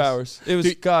for 2 hours. It was,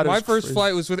 Dude, God, it my was first crazy.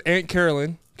 flight was with Aunt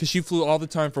Carolyn because she flew all the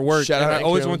time for work. Shout out and I Aunt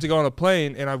always Carolyn. wanted to go on a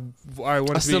plane, and I wanted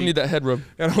I to still be, need that head rub.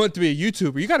 and I wanted to be a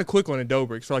YouTuber. You got to click one in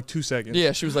Dobrik's for like 2 seconds.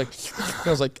 Yeah, she was like,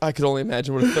 I was like, I could only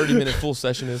imagine what a 30-minute full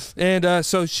session is. And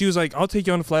so she was like, "I'll take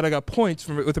you on a flight. I got points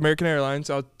with American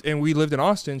Airlines." And we lived in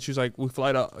Austin. She was like, "We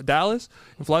fly to Dallas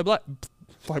and fly black."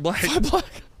 Fly black.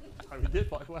 we did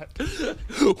fly back.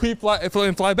 We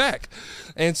fly back.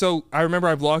 And so I remember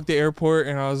I vlogged the airport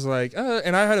and I was like,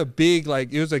 and I had a big,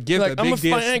 like, it was a gift. Like, a big I'm a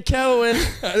fan Cohen.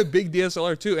 I had a big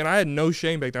DSLR too. And I had no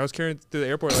shame back then. I was carrying it to the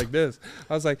airport like this.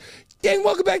 I was like, dang,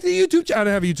 welcome back to the YouTube channel. I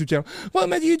didn't have a YouTube channel.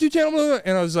 Welcome back to the YouTube channel.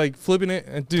 And I was like flipping it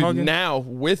and talking. Now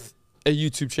with a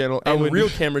YouTube channel and real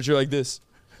cameras, you're like this.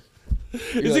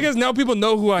 It's because now people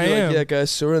know who I am. Like, yeah, guys,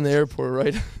 so we're in the airport,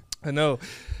 right? I know.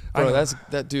 Bro,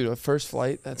 that dude, a first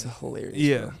flight, that's hilarious.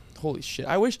 Yeah. Bro. Holy shit.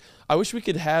 I wish we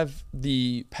could have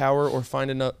the power or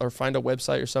find a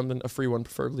website or something, a free one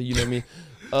preferably, you know me,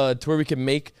 to where we could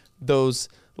make those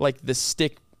like the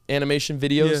stick animation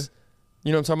videos. Yeah.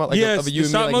 You know what I'm talking about? Like yes, of you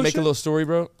and me, like make a little story,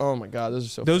 bro. Oh my god, those are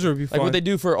so those fun. would be fun. Like what they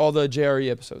do for all the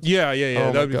JRE episodes. Yeah,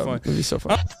 oh that would be fun. That would be so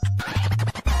fun.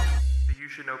 The You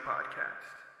Should Know podcast.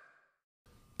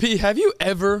 P, have you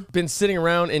ever been sitting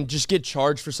around and just get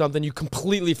charged for something you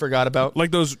completely forgot about?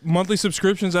 Like those monthly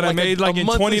subscriptions that I made like in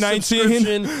monthly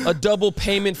 2019? A double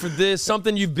payment for this,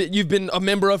 something you've been a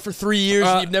member of for 3 years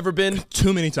and you've never been?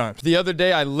 Too many times. The other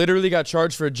day, I literally got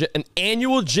charged for an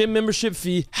annual gym membership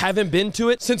fee. Haven't been to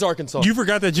it since Arkansas. You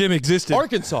forgot that gym existed.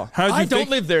 Arkansas. I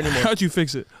don't live there anymore. How'd you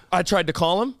fix it? I tried to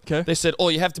call him. Okay. They said, oh,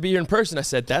 you have to be here in person. I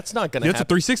said, that's not going to happen. That's a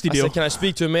 360 deal. I said, can I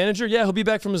speak to a manager? Yeah, he'll be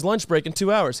back from his lunch break in 2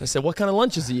 hours. I said, what kind of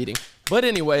lunch is he eating? But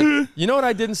anyway, you know what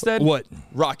I did instead? What?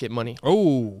 Rocket Money.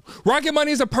 Oh. Rocket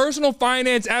Money is a personal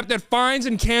finance app that finds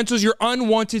and cancels your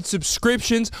unwanted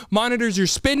subscriptions, monitors your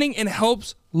spending, and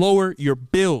helps lower your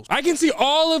bills. I can see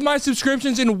all of my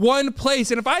subscriptions in one place,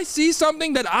 and if I see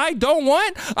something that I don't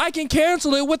want, I can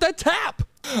cancel it with a tap.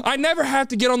 I never have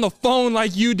to get on the phone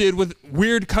like you did with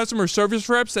weird customer service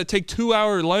reps that take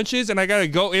 2-hour lunches and I gotta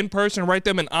go in person and write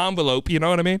them an envelope, you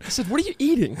know what I mean? I said, what are you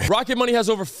eating? Rocket Money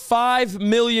has over 5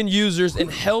 million users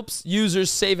and helps users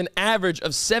save an average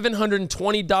of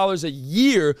 $720 a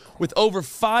year with over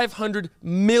 $500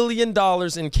 million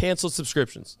in canceled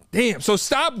subscriptions. Damn, so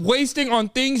stop wasting on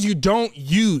things you don't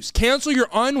use. Cancel your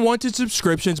unwanted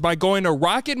subscriptions by going to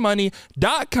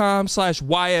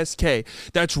rocketmoney.com/YSK.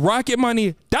 That's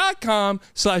rocketmoney.com/YSK.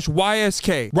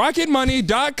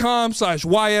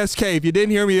 Rocketmoney.com/YSK. If you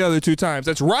didn't hear me the other 2 times,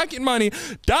 that's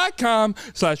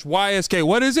rocketmoney.com/YSK.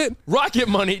 What is it?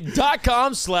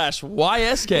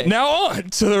 Rocketmoney.com/YSK. Now on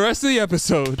to the rest of the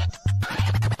episode. The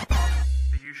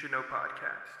You Should Know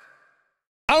podcast.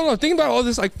 I don't know. Think about all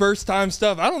this like first time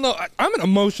stuff. I don't know. I'm an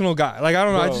emotional guy. Like I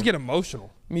don't know. Bro. I just get emotional.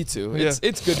 Me too. It's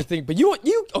good to think, but you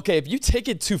okay? If you take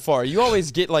it too far, you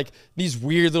always get like these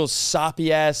weird little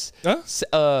soppy ass. Huh?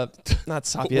 Not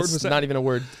soppy. It's not even a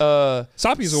word.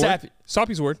 Soppy is a word.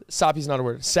 Soppy's a word. Soppy's not a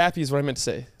word. Sappy is what I meant to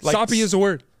say. Like, soppy is a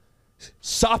word.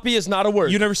 Soppy is not a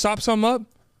word. You never sop something up?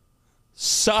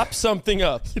 Sop something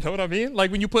up. You know what I mean?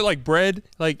 Like when you put like bread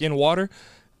like in water,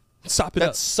 sop it up.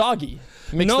 That's soggy.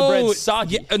 Makes the bread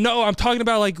soggy. Yeah, no, I'm talking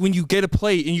about like when you get a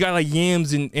plate and you got like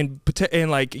yams and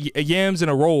like yams in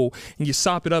a roll and you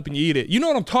sop it up and you eat it. You know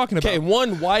what I'm talking about? Okay,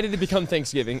 1, why did it become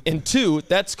Thanksgiving? And 2,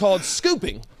 that's called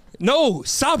scooping. No,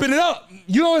 sopping it up.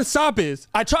 You know what a sop is?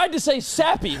 I tried to say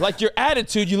sappy, like your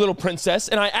attitude, you little princess,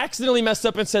 and I accidentally messed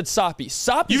up and said soppy.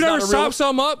 Soppy. You never sop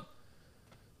something up?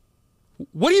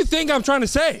 What do you think I'm trying to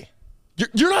say?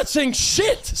 You're not saying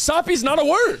shit. Soppy's not a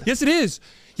word. Yes, it is.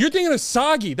 You're thinking of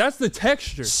soggy. That's the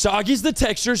texture. Soggy's the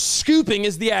texture. Scooping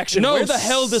is the action. No, where the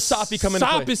hell does soppy come into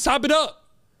play? Sop it up.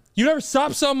 You never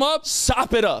sop something up?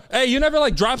 Sop it up. Hey, you never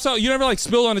like drop something. You never like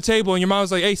spilled on the table and your mom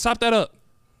was like, hey, sop that up.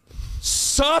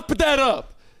 Sop that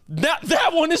up.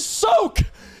 That one is soak.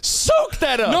 Soak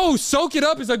that up. No, soak it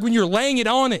up is like when you're laying it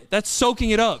on it. That's soaking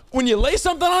it up. When you lay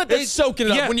something on it, that's soaking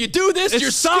it up. When you do this,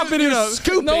 you're sopping it up.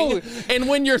 Scooping. No. And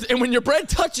when your bread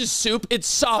touches soup, it's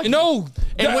soggy. No.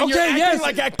 And when you're acting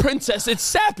like a princess, it's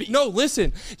sappy. No,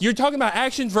 listen. You're talking about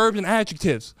actions, verbs, and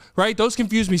adjectives, right? Those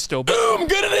confuse me still. Boom,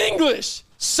 good at English.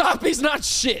 Soppy's not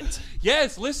shit.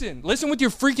 Yes, listen. Listen with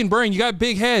your freaking brain. You got a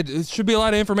big head. It should be a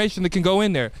lot of information that can go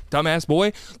in there. Dumbass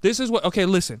boy. This is what, okay,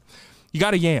 listen. You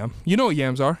got a yam. You know what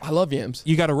yams are. I love yams.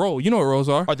 You got a roll. You know what rolls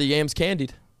are. Are the yams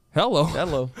candied? Hello.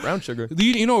 Hello. Brown sugar.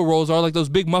 You know what rolls are, like those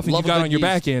big muffins you got on your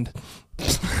back end.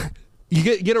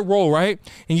 You get a roll, right?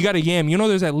 And you got a yam. You know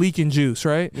there's that leak in juice,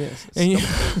 right? Yes. And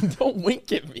don't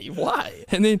wink at me. Why?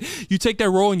 And then you take that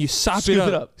roll and you sop it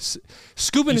up.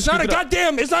 Scooping. It's not a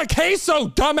goddamn, it's not queso,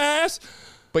 dumbass.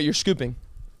 But you're scooping.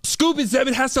 Scoop is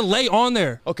it has to lay on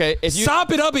there. Okay, if you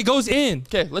sop it up, it goes in.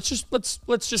 Okay, let's just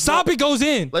sop it goes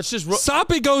in. Let's just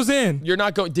sop it goes in. You're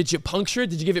not going. Did you puncture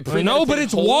it? Did you give it premeditated No, but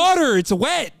it's water. It's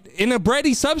wet in a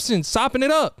bready substance. Sopping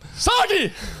it up.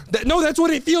 Soggy. No, that's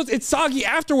what it feels. It's soggy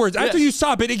afterwards. After you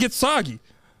sop it, it gets soggy.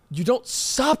 You don't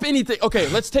sop anything. Okay,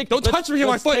 let's take. Don't touch me on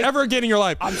my foot ever again in your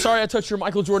life. I'm sorry I touched your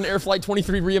Michael Jordan Air Flight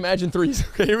 23 Reimagined 3s.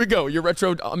 Okay, here we go. Your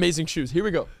retro amazing shoes. Here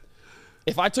we go.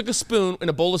 If I took a spoon in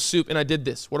a bowl of soup and I did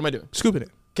this, what am I doing? Scooping it.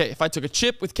 Okay, if I took a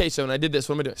chip with queso and I did this,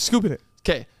 what am I doing? Scooping it.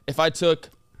 Okay, if I took.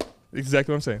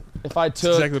 Exactly what I'm saying. If I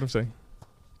took. Exactly what I'm saying.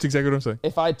 It's exactly what I'm saying.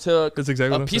 If I took That's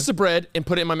exactly what a I'm piece saying. of bread and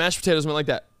put it in my mashed potatoes and went like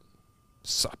that.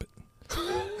 Sop it.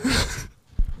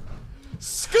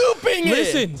 Scooping it!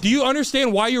 Listen, do you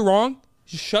understand why you're wrong?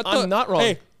 Just shut the... I'm not wrong.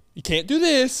 Hey, you can't do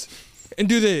this and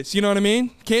do this. You know what I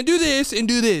mean? Can't do this and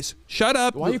do this. Shut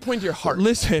up. Why are you pointing to your heart?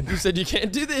 Listen. You said you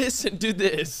can't do this and do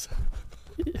this.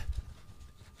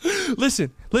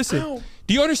 Listen. Ow.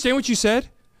 Do you understand what you said?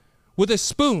 With a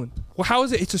spoon. Well, how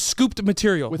is it? It's a scooped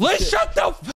material. Let's shut the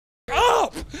f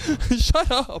up.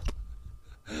 Shut up.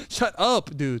 Shut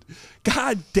up, dude.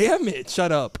 God damn it.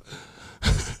 Shut up.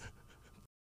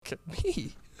 Look at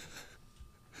me.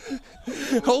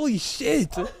 Holy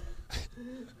shit. I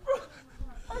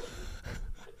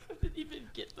didn't even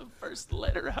get the first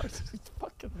letter out. I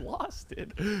fucking lost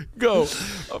it. Go.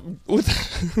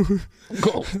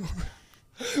 Go.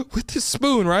 With this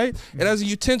spoon, right? It has a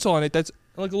utensil on it that's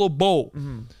like a little bowl.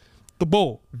 The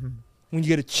bowl. When you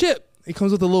get a chip, it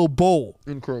comes with a little bowl.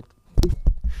 Incorrect.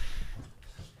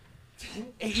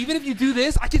 Hey, even if you do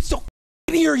this, I can still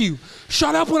hear you.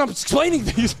 Shut up when I'm explaining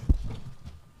these.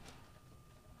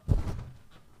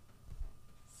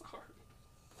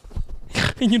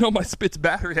 Sorry. And you know my spit's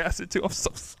battery acid too. I'm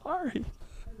so sorry.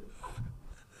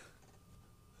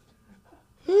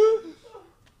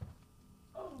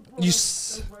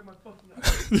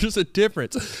 There's a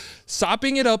difference.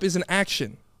 Sopping it up is an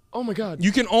action. Oh my God.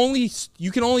 You can only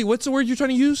what's the word you're trying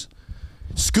to use?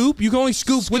 Scoop? You can only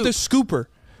scoop with a scooper.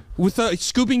 With a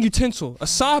scooping utensil. A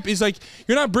sop is like,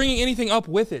 you're not bringing anything up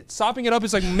with it. Sopping it up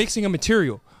is like mixing a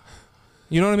material.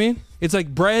 You know what I mean? It's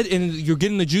like bread and you're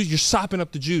getting the juice, you're sopping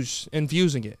up the juice,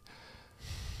 infusing it.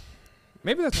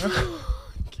 Maybe that's right.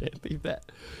 Can't leave that.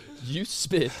 You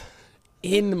spit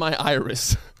in my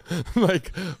iris.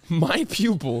 Like, my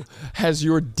pupil has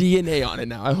your DNA on it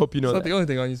now. I hope you know It's that. not the only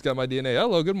thing on you. It's got my DNA.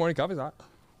 Hello, good morning, coffee's hot.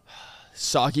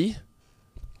 Soggy,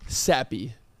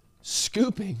 sappy,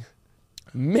 scooping,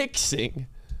 mixing,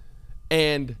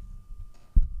 and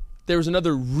there was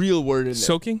another real word in there.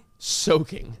 Soaking?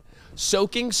 Soaking.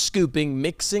 Soaking, scooping,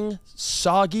 mixing,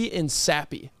 soggy, and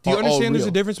sappy. Do you understand there's a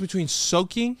real. difference between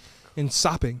soaking and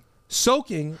sopping?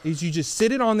 Soaking is you just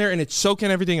sit it on there and it's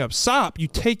soaking everything up. Sop, you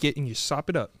take it and you sop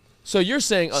it up. So you're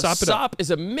saying a Sop it sop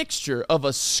is a mixture of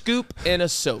a scoop and a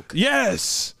soak.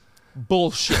 Yes!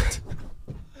 Bullshit.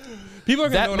 People are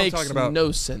going to know That what I'm makes talking about.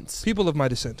 no sense. People of my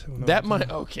descent. know That what I'm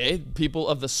might, okay, people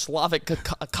of the Slavic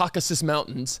Caucasus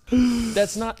Mountains.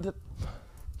 That's not the,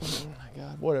 oh my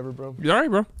God, whatever, bro. You all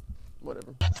right, bro?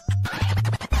 Whatever.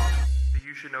 The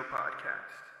You Should Know podcast.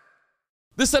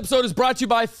 This episode is brought to you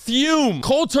by Fume.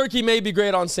 Cold turkey may be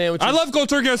great on sandwiches. I love cold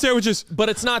turkey on sandwiches. but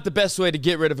it's not the best way to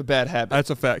get rid of a bad habit. That's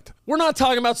a fact. We're not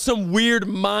talking about some weird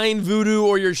mind voodoo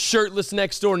or your shirtless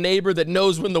next door neighbor that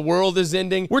knows when the world is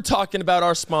ending. We're talking about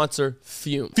our sponsor,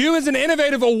 Fume. Fume is an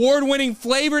innovative, award-winning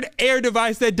flavored air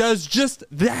device that does just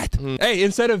that. Hey,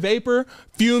 instead of vapor,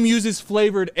 Fume uses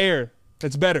flavored air.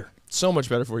 That's better. So much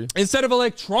better for you. Instead of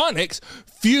electronics,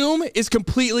 Fume is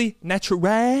completely natural.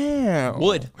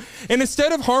 Wood. And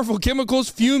instead of harmful chemicals,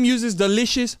 Fume uses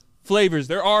delicious flavors.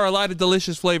 There are a lot of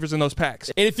delicious flavors in those packs.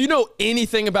 And if you know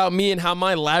anything about me and how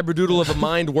my labradoodle of a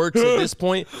mind works at this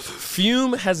point,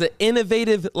 Fume has an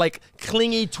innovative, like,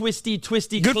 clingy, twisty, Good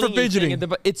for clingy fidgeting.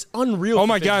 thing. It's unreal. Oh for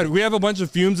my God, fidgeting. we have a bunch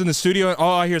of fumes in the studio and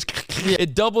all I hear is Yeah,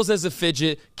 it doubles as a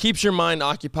fidget, keeps your mind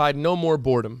occupied, no more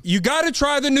boredom. You gotta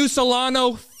try the new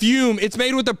Solano Fume. It's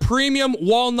made with a premium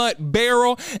walnut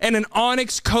barrel and an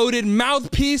onyx-coated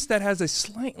mouthpiece that has a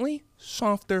slightly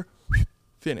softer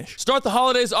finish. Start the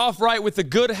holidays off right with the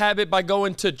good habit by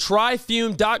going to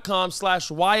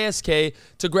tryfume.com/YSK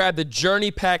to grab the Journey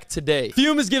Pack today.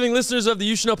 Fume is giving listeners of the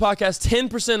You Should Know podcast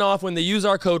 10% off when they use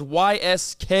our code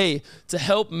YSK to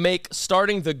help make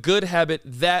starting the good habit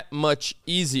that much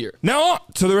easier. Now on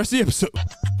to the rest of the episode.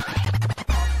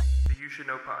 The You Should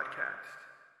Know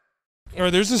podcast. All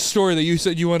right, there's a story that you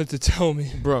said you wanted to tell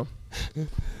me. Bro,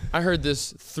 I heard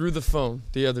this through the phone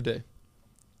the other day.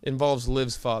 Involves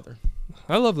Liv's father.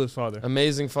 I love Liv's father.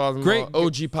 Amazing father-in-law, Great.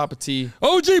 OG Papa T.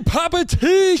 OG Papa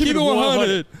T, keep it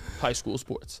 100. High school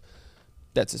sports.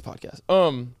 That's his podcast.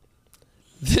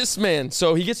 This man,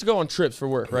 so he gets to go on trips for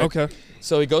work, right? Okay.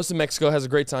 So he goes to Mexico, has a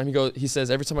great time. He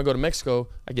says, every time I go to Mexico,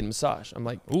 I get a massage. I'm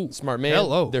like, ooh, smart man.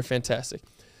 hello. They're fantastic.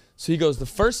 So he goes, the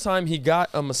first time he got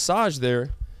a massage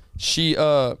there,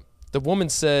 the woman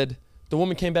said The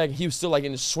woman came back and he was still like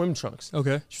in his swim trunks.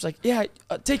 Okay. She was like, yeah,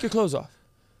 take your clothes off.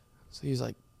 So he's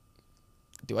like,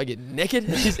 do I get naked?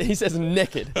 He says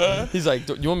naked. He's like,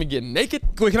 do you want me to get naked?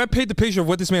 Wait, can I paint the picture of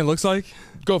what this man looks like?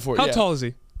 Go for it. How tall is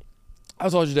he? How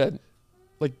tall is your dad?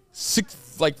 Like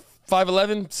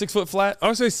 5'11", 6 foot flat. I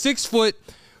would say 6 foot,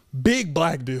 big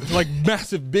black dude, like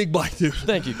massive big black dude.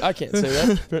 Thank you. I can't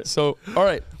say that. So, all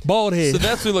right. Bald head. So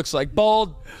that's what he looks like.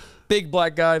 Bald, big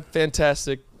black guy.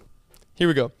 Fantastic. Here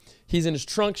we go. He's in his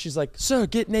trunk. She's like, sir,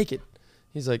 get naked.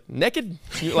 He's like, naked?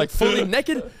 You're like fully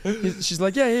naked? She's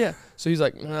like, yeah. So he's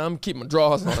like, nah, I'm keeping my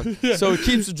drawers on. Yeah. So he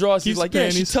keeps the drawers. He's like, yeah,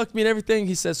 she tucked me and everything.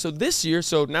 He says, so this year,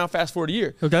 so now fast forward a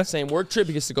year. Okay. Same work trip.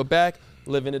 He gets to go back,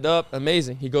 living it up.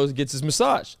 Amazing. He goes and gets his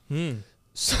massage.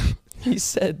 So he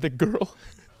said the girl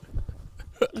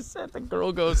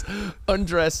goes,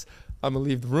 undress. I'm going to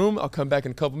leave the room. I'll come back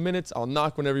in a couple minutes. I'll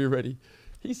knock whenever you're ready.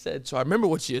 He said, so I remember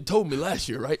what she had told me last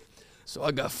year, right? So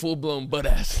I got full-blown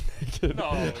butt-ass naked.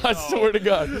 I swear to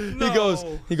God.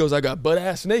 He goes, I got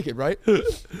butt-ass naked, right?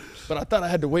 But I thought I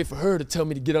had to wait for her to tell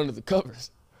me to get under the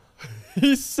covers.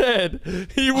 He said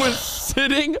he was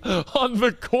sitting on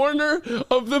the corner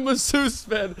of the masseuse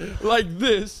bed like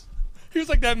this. He was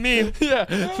like that meme. Yeah,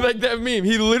 like that meme.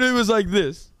 He literally was like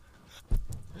this.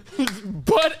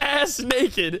 Butt-ass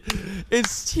naked.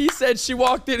 He said she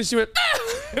walked in and she went, ah!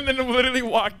 And then literally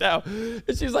walked out.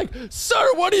 And she was like, sir,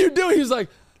 what are you doing? He was like,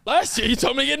 last year you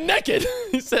told me to get naked.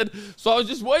 He said, so I was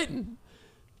just waiting.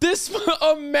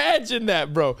 Imagine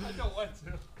that, bro. I don't want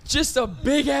to. Just a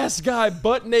big-ass guy,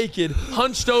 butt naked,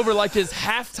 hunched over like his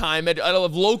halftime at a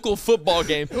local football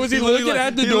game. Was he looking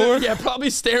at the door? Yeah, probably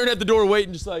staring at the door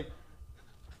waiting, just like,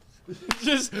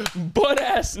 just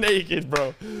butt-ass naked,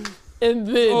 bro. And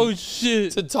then, oh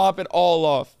shit, to top it all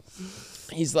off,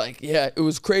 he's like, yeah, it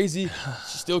was crazy.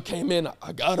 She still came in.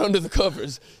 I got under the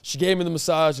covers. She gave me the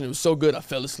massage, and it was so good, I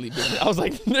fell asleep. I was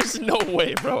like, there's no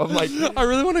way, bro. I'm like, I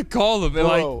really want to call him and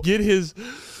like get his,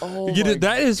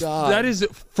 that is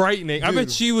frightening. Dude, I bet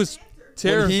she was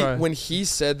terrified. When he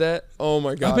said that, oh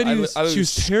my God. I bet she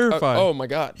was terrified. Oh my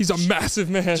God. He's a massive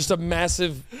man. Just a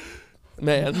massive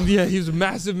man. Yeah, he was a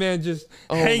massive man just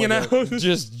hanging out.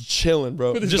 Just chilling,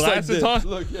 bro. With his just glasses like this.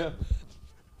 on. Look, yeah.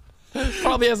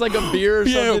 Probably has like a beer or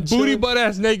something. Yeah, booty butt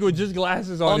ass naked with just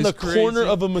glasses on. On the corner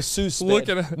of a masseuse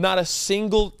bed. Not a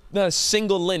single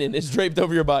linen is draped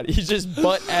over your body. He's just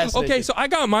butt ass naked. Okay, so I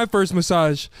got my first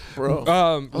massage,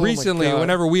 bro. Recently,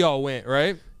 whenever we all went,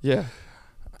 right? Yeah.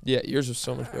 Yeah, yours was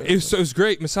so much better. It was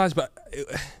great massage, but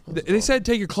they said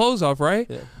take your clothes off, right?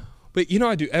 Yeah. But you know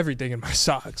I do everything in my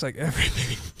socks, like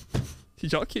everything.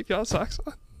 Did y'all keep y'all socks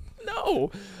on?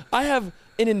 No, I have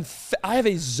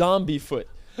a zombie foot,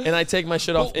 and I take my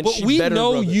shit off. And but we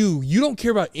know you. You don't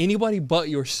care about anybody but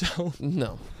yourself.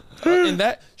 No, and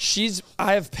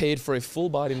I have paid for a full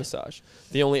body massage.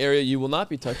 The only area you will not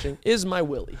be touching is my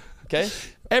willy. Okay.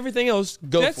 Everything else,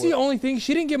 go for it. That's the only thing.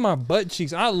 She didn't get my butt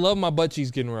cheeks. I love my butt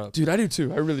cheeks getting rubbed. Dude, I do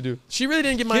too. I really do. She really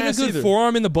didn't get my ass either. Get a good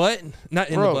forearm in the butt. Not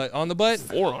in the butt. On the butt.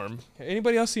 Forearm.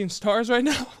 Anybody else seeing stars right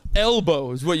now?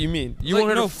 Elbow is what you mean. You want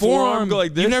her to forearm go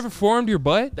like this? You never forearmed your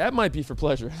butt? That might be for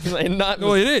pleasure. And not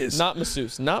no, it is. Not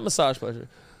masseuse. Not massage pleasure.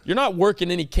 You're not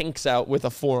working any kinks out with a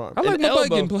forearm. I like my butt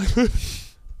getting played.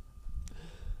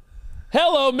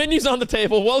 Hello, menu's on the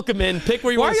table. Welcome in. Pick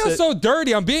where you want to sit. Why are y'all so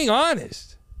dirty? I'm being honest.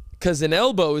 Because an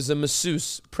elbow is a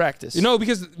masseuse practice. You know,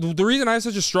 because the reason I have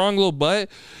such a strong little butt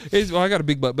is, well, I got a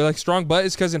big butt, but like strong butt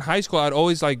is because in high school I'd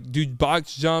always like do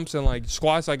box jumps and like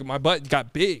squats. Like my butt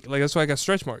got big. Like that's why I got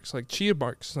stretch marks, like cheetah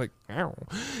marks. Like, ow.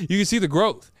 You can see the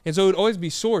growth. And so it would always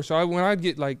be sore. So when I'd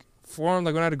get like forearm,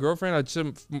 like when I had a girlfriend, I'd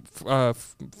just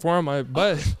forearm my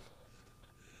butt.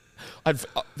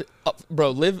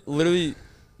 Bro, literally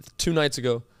 2 nights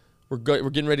ago, we're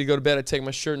getting ready to go to bed. I take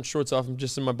my shirt and shorts off. I'm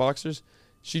just in my boxers.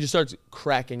 She just starts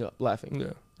cracking up, laughing.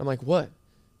 Yeah. I'm like, what?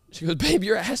 She goes, babe,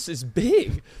 your ass is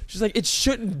big. She's like, it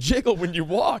shouldn't jiggle when you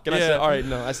walk. And I said, all right,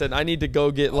 no. I said, I need to go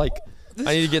get I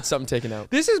need to get something taken out.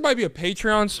 This might be a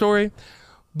Patreon story,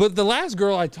 but the last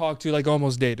girl I talked to, like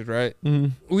almost dated, right?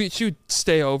 Mm-hmm. She would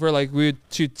stay over, like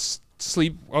she'd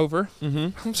sleep over.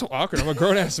 Mm-hmm. I'm so awkward. I'm a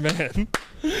grown ass man.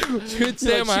 She would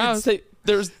stay at my house.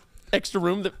 There's extra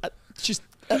room that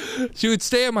she would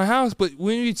stay at my house, but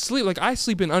when you'd sleep, like I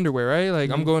sleep in underwear, right? Like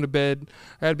I'm going to bed,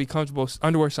 I had to be comfortable.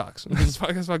 Underwear, socks.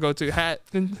 That's my go-to. Hat.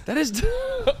 That is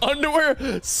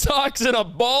underwear, socks, and a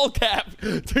ball cap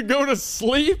to go to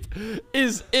sleep.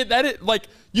 Like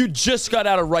you just got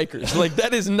out of Rikers. Like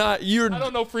that is not I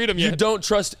don't know freedom yet. You don't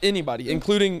trust anybody,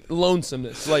 including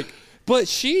lonesomeness. Like, but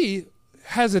she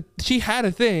had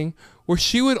a thing where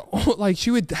she would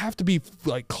have to be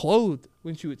like clothed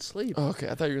when she would sleep. Oh, okay,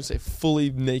 I thought you were gonna say fully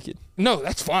naked. No,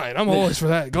 that's fine. I'm always for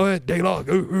that. Go ahead, day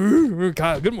long.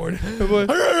 Kyle, good morning.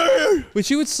 But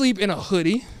she would sleep in a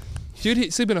hoodie. She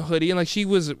would sleep in a hoodie, and like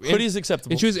hoodie is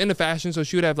acceptable. And she was into fashion, so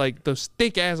she would have like those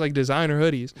thick ass like designer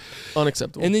hoodies.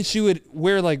 Unacceptable. And then she would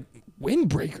wear like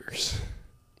windbreakers.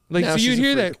 Like Now so you'd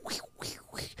hear that,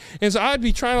 freak. and so I'd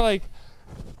be trying to like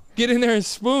get in there and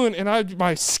spoon, and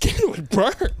my skin would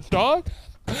burn, dog.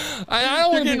 I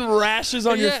don't You're getting rashes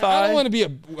on your thigh. I don't want to be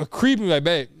a creep and be like,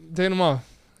 babe, take them off.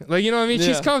 Like, you know what I mean? Yeah.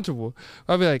 She's comfortable.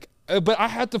 I'll be like, but I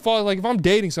have to fall, like if I'm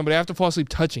dating somebody, I have to fall asleep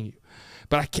touching you.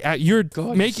 But I can't, you're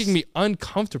making me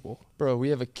uncomfortable. Bro, we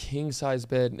have a king size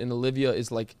bed, and Olivia is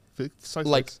like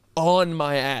on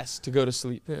my ass to go to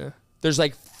sleep. Yeah. There's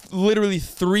like literally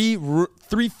 3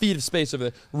 feet of space over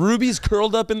there. Ruby's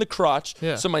curled up in the crotch,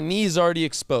 so my knee's already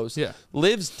exposed. Yeah.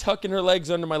 Liv's tucking her legs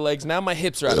under my legs. Now my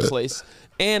hips are out of place,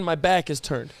 and my back is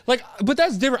turned. Like, but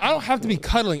that's different. I don't have to be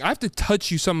cuddling. I have to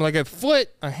touch you something like a foot,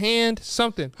 a hand,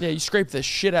 something. Yeah, you scraped the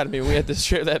shit out of me when we had to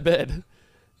share that bed.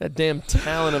 That damn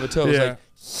talon of a toe. Yeah.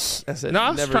 Was like, I said,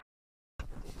 No,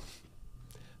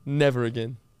 never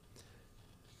again.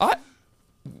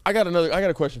 I got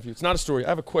a question for you. It's not a story. I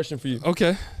have a question for you.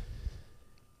 Okay.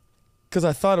 Because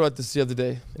I thought about this the other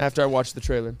day after I watched the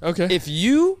trailer. Okay. If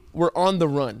you were on the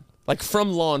run, like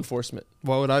from law enforcement.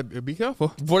 Why would I be careful?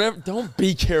 Whatever. Don't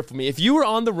be careful me. If you were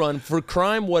on the run for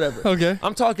crime, whatever. Okay.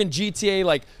 I'm talking GTA,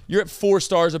 like you're at 4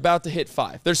 stars, about to hit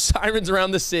 5. There's sirens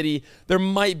around the city. There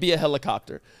might be a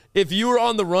helicopter. If you were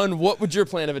on the run, what would your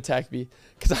plan of attack be?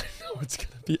 Because I know it's going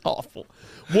to be awful.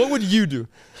 What would you do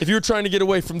if you were trying to get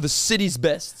away from the city's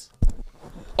best?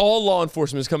 All law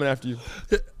enforcement is coming after you.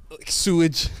 Like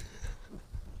sewage.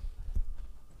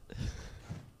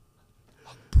 A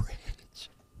bridge.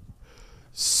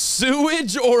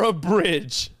 Sewage or a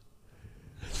bridge?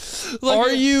 Like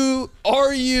are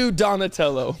you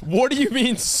Donatello? What do you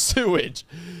mean sewage?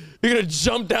 You're gonna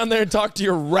jump down there and talk to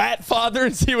your rat father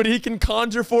and see what he can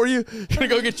conjure for you? You're gonna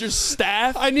go get your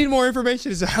staff? I need more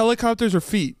information. Is it helicopters or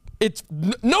feet? It's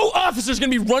no officer's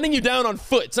gonna be running you down on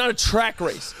foot. It's not a track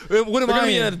race. What am They're I gonna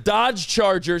be in? in a Dodge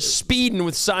Charger speeding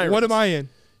with sirens. What am I in?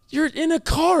 You're in a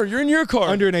car. You're in your car.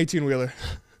 Under an 18-wheeler.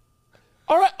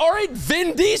 All right,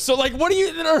 Vin Diesel. Like, what are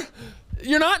you?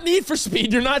 You're not Need for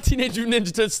Speed. You're not Teenage Mutant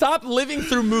Ninja Turtles. Stop living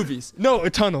through movies. No, a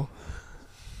tunnel.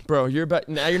 Bro,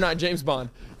 now you're not James Bond.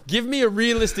 Give me a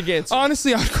realistic answer.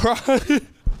 Honestly, I'd cry.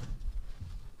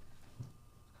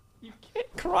 You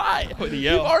can't cry. What do you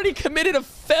You've yell? already committed a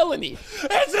felony.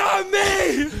 It's not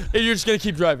me! And you're just gonna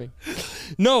keep driving.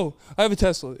 No, I have a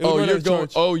Tesla. It would run out of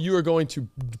charge. You are going to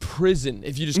prison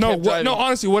if you just No, kept driving. no,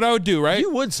 honestly, what I would do, right?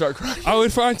 You would start crying. I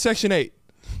would find Section 8.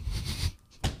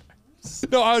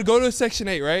 No, I would go to a Section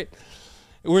 8, right?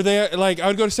 Where they, like, I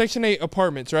would go to Section 8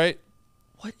 apartments, right?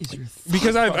 What is your thought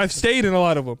Because I've process? stayed in a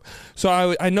lot of them.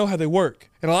 So I know how they work.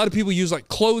 And a lot of people use, like,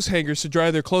 clothes hangers to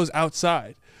dry their clothes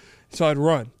outside. So I'd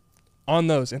run on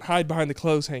those and hide behind the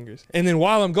clothes hangers. And then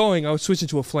while I'm going, I would switch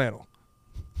into a flannel.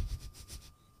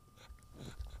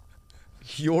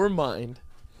 Your mind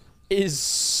is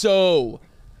so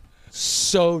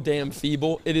damn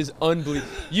feeble. It is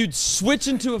unbelievable. You'd switch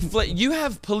into a you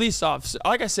have police officer.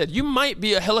 Like I said, you might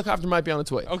be a helicopter might be on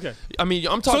its way. Okay. I mean,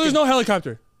 I'm So talking. there's no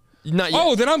helicopter. Not yet.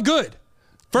 Oh, then I'm good.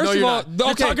 First No, of you're all, not.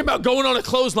 You're talking about going on a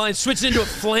clothesline, switching into a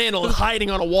flannel, and hiding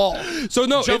on a wall. So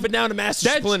no, Jumping down to Master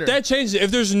Splinter. That changes it.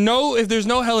 If there's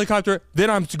no helicopter, then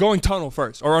I'm going tunnel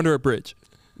first or under a bridge.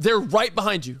 They're right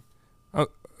behind you. Oh.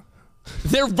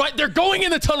 They're going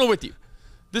in the tunnel with you.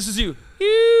 This is you.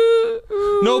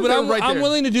 No, but They're I'm right there.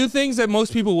 willing to do things that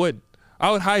most people would.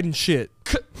 I would hide in shit.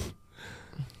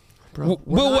 Bro, But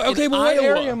what Iowa.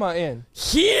 area am I in?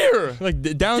 Here. Like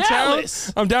downtown?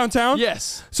 Dallas. I'm downtown?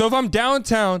 Yes. So if I'm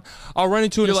downtown, I'll run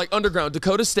into You're like underground,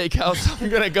 Dakota Steakhouse. I'm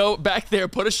gonna go back there,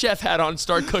 put a chef hat on, and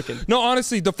start cooking. No,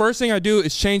 honestly, the first thing I do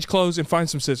is change clothes and find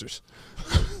some scissors.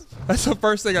 That's the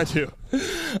first thing I do.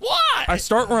 Why? I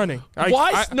start running.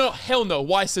 Why? No, hell no.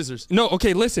 Why scissors? No,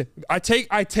 okay, listen. I take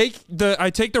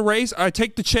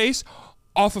the chase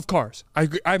off of cars.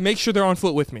 I make sure they're on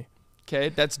foot with me. Okay,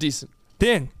 that's decent.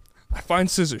 Then I find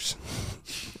scissors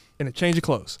and a change of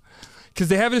clothes. Because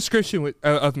they have a description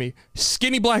of me.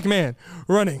 Skinny black man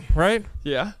running, right?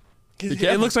 Yeah.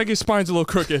 It looks like his spine's a little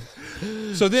crooked.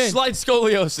 So then, Slight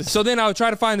scoliosis. So then I would try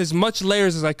to find as much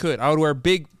layers as I could. I would wear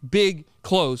big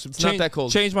clothes. It's not that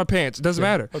cold. Change my pants. It doesn't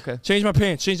matter. Okay. Change my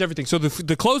pants. Change everything. So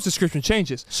the clothes description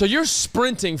changes. So you're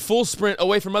sprinting, full sprint,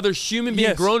 away from other human being,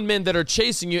 Yes. grown men that are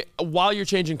chasing you while you're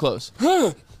changing clothes.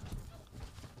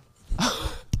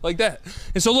 like that.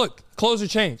 And so look, clothes are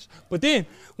changed. But then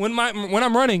when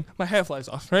I'm running, my hair flies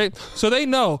off, right? So they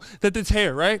know that it's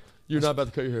hair, right? You're not about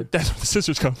to cut your hair. That's when the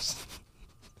scissors comes,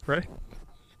 right?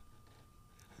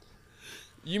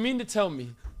 You mean to tell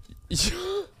me,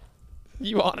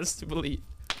 you honestly believe,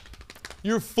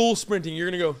 you're full sprinting, you're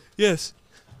going to go, Yes.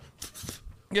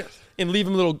 Yes. and leave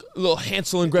him little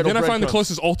Hansel and Gretel Then I find the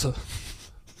breadcrumbs. closest Ulta.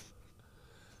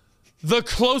 The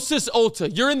closest Ulta.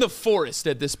 You're in the forest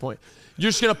at this point. You're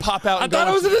just going to pop out I and thought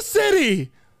I was in the city.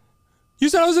 You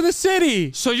said I was in the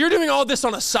city. So you're doing all this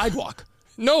on a sidewalk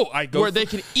No, I go where they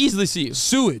can easily see you.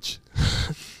 sewage.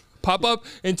 Pop up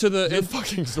into the Your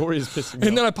fucking story is pissing me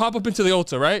and then off. I pop up into the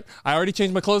Ulta, right? I already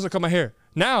changed my clothes, I cut my hair.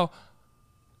 Now,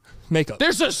 makeup.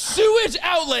 There's a sewage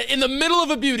outlet in the middle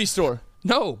of a beauty store.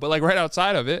 No, but like right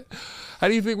outside of it. How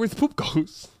do you think where the poop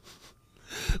goes?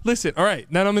 Listen, all right,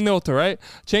 now I'm in the Ulta, right?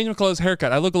 Change my clothes,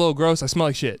 haircut. I look a little gross, I smell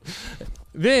like shit.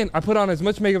 Then I put on as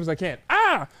much makeup as I can.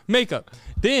 Makeup.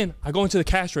 Then I go into the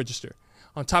cash register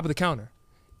on top of the counter.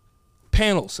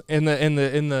 Panels in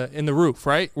the roof,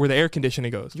 right? Where the air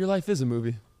conditioning goes. Your life is a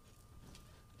movie.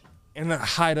 And then I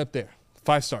hide up there.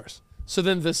 5 stars. So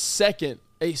then the second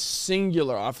a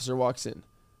singular officer walks in,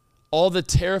 all the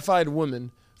terrified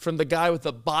women from the guy with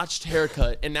a botched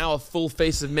haircut and now a full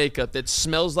face of makeup that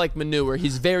smells like manure,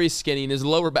 he's very skinny and his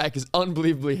lower back is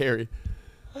unbelievably hairy,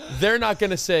 they're not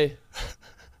going to say,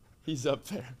 he's up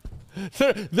there.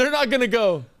 They're not going to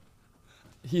go,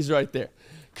 he's right there.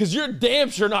 Because you're damn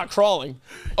sure not crawling.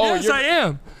 Oh, Yes, I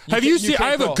am. Have you seen?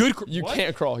 I have a good. You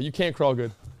can't crawl. You can't crawl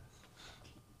good.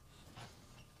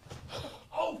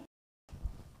 Oh,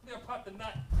 I popped the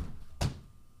nut.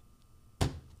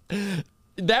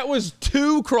 That was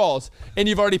 2 crawls, and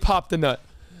you've already popped the nut.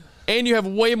 And you have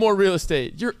way more real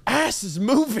estate. Your ass is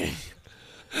moving.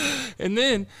 And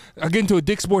then I get into a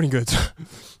Dick's Sporting Goods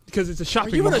because it's a Are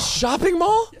shopping you mall. in a shopping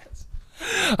mall? Yes.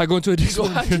 I go into a Dick's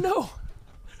Sporting How'd you Goods. know?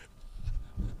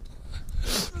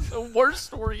 This is the worst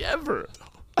story ever.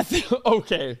 I think.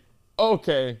 Okay.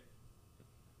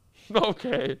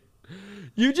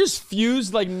 You just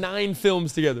fused like 9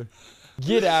 films together.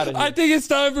 Get out of here. I think it's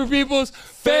time for people's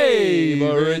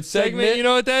favorite segment. You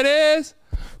know what that is?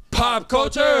 Pop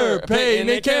culture, Peyton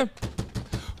and Cam.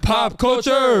 Pop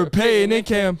culture, Peyton and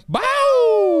Cam.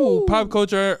 Bow! Pop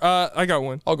culture. I got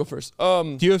one. I'll go first.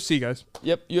 UFC, guys.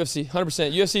 Yep, UFC,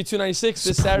 100%. UFC 296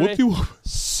 this Saturday. Whoop-de-whoop.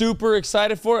 Super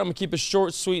excited for it. I'm gonna keep it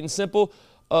short, sweet, and simple.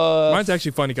 Mine's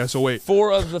actually funny, guys, so wait.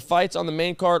 4 of the fights on the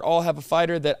main card all have a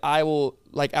fighter that I will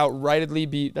like outrightly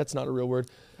be. That's not a real word.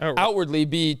 Outwardly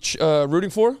be rooting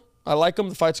for. I like them.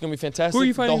 The fight's gonna be fantastic. Who are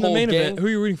you fighting in the whole main gang. event? Who are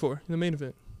you rooting for in the main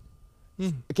event?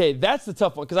 Okay, that's the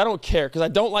tough one because I don't care because I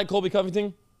don't like Colby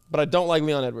Covington, but I don't like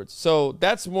Leon Edwards. So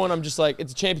that's one I'm just like,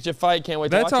 it's a championship fight. Can't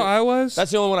wait to watch That's how it. I was. That's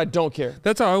the only one I don't care.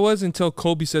 That's how I was until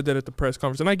Colby said that at the press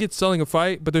conference. And I get selling a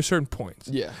fight, but there's certain points.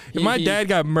 Yeah. If my dad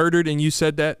got murdered and you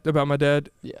said that about my dad,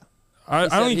 Yeah. I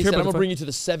don't even He care said, about I'm the gonna fight. bring you to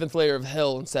the 7th layer of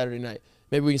hell on Saturday night.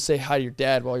 Maybe we can say hi to your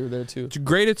dad while you're there too. It's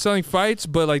great at selling fights,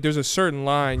 but like there's a certain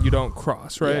line you don't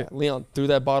cross, right? Yeah, Leon threw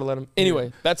that bottle at him.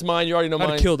 Anyway, that's mine. You already know I'd have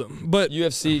mine. killed him. But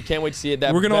UFC, can't wait to see it.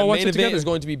 That We're gonna all watch main it event together. is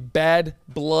going to be Bad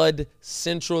Blood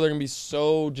Central. They're gonna be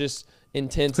so just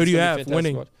intense. Who It's do you gonna be have fantastic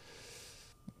winning? to watch.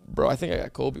 Bro, I think I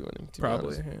got Colby winning. To be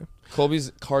probably. honest. Yeah.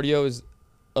 Colby's cardio is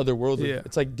otherworldly. Yeah.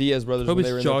 It's like Diaz brothers when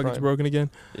they were Colby's in their jogging's prime. broken again.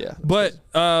 Yeah. But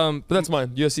But that's mine.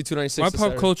 UFC 296. my this pop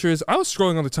Saturday. culture is I was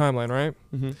scrolling on the timeline, right?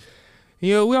 Mm-hmm.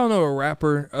 You know, we all know a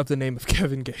rapper of the name of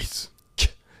Kevin Gates.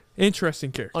 Interesting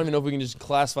I character. don't even know if we can just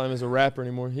classify him as a rapper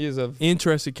anymore. He is a.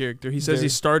 Interesting character. He says Very. he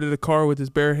started a car with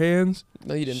his bare hands.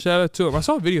 No, he didn't. Shout out to him. I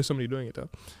saw a video of somebody doing it though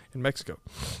in Mexico.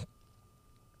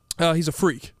 He's a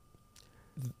freak.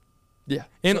 Yeah.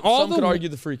 And Some could argue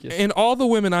the freak is. And all the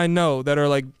women I know that are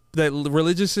like that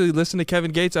religiously listen to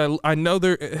Kevin Gates, I know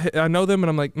them, and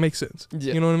I'm like, makes sense.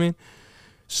 Yeah. You know what I mean?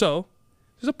 So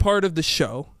there's a part of the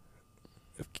show,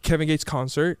 Kevin Gates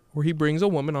concert, where he brings a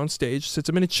woman on stage, sits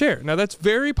him in a chair. Now that's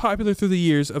very popular through the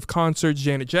years of concerts.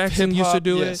 Janet Jackson used to Hip-hop,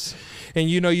 do yes. it, and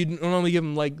you know you normally give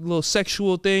him like a little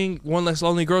sexual thing. One Less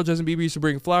Lonely Girl. Justin Bieber used to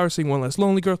bring flowers, sing One Less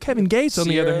Lonely Girl. Kevin Gates, on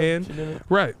the other Sierra, hand, she did it.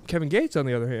 right? Kevin Gates, on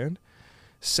the other hand,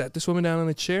 sat this woman down on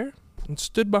a chair and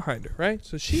stood behind her. Right,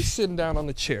 so she's sitting down on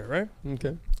the chair, right? Okay.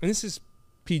 And this is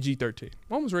PG-13,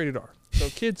 almost rated R. So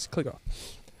kids, click off.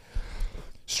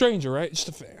 Stranger, right? Just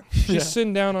a fan. She's Yeah.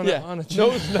 sitting down on a chair.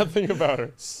 Knows nothing about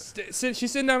her.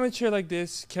 She's sitting down in a chair like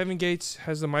this. Kevin Gates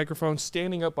has the microphone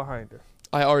standing up behind her.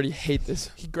 I already hate this.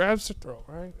 He grabs her throat,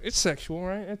 right? It's sexual,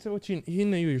 right? That's what he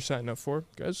knew you were signing up for.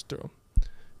 Grabs her throat.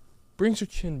 Brings her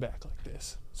chin back like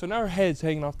this. So now her head's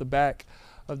hanging off the back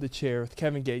of the chair with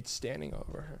Kevin Gates standing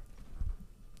over her.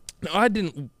 No, I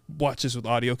didn't watch this with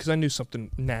audio because I knew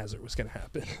something Nazar was going to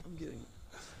happen. I'm getting.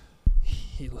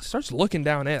 He starts looking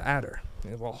down at her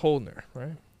while holding her,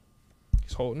 right?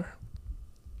 He's holding her.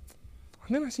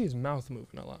 And then I see his mouth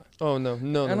moving a lot. Oh, no.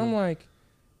 And I'm like,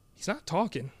 he's not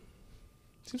talking.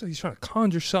 Seems like he's trying to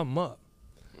conjure something up.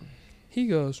 He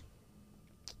goes,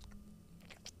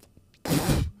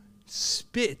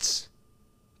 spits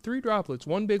 3 droplets,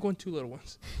 1 big one, 2 little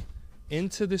ones,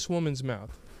 into this woman's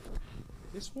mouth.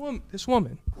 This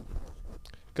woman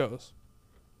goes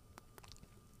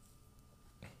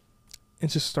and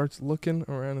just starts looking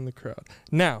around in the crowd.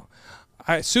 Now,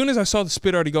 as soon as I saw the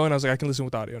spit already going, I was like, I can listen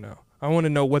with audio now. I want to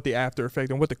know what the after effect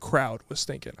and what the crowd was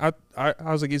thinking. I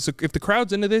was like, if the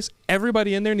crowd's into this,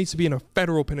 everybody in there needs to be in a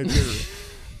federal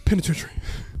penitentiary.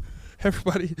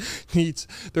 Everybody needs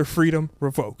their freedom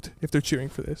revoked if they're cheering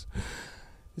for this.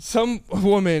 Some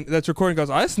woman that's recording goes,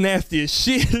 oh, that's nasty as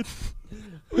shit.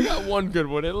 We got one good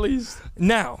one at least.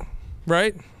 Now,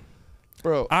 right?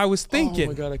 Bro. I was thinking.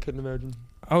 Oh my God, I couldn't imagine.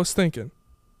 I was thinking.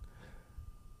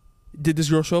 Did this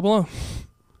girl show up alone?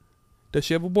 Does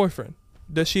she have a boyfriend?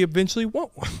 Does she eventually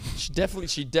want one? She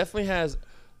definitely has,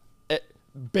 at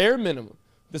bare minimum,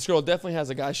 this girl definitely has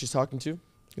a guy she's talking to.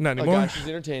 Not anymore. A guy she's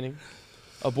entertaining.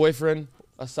 A boyfriend.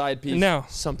 A side piece. Now.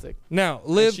 Something. Now,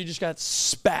 Liv. And she just got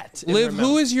spat in Liv, her mouth.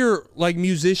 who is your, like,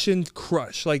 musician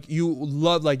crush? Like, you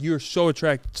love, like, you're so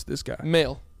attracted to this guy.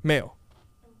 Male.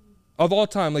 Of all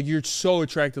time, like, you're so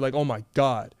attracted. Like, oh, my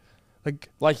God.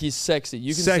 Like he's sexy.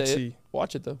 You can say it.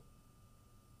 Watch it, though.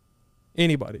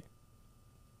 Anybody.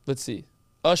 Let's see.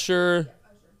 Usher.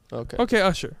 Okay. Okay,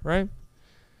 Usher, right?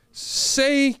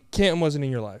 Say Canton wasn't in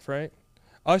your life, right?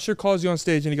 Usher calls you on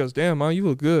stage and he goes, damn, Ma, you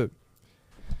look good.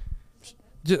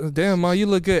 Damn, Ma, you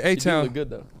look good. A-Town. You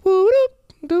look good,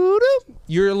 though.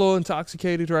 You're a little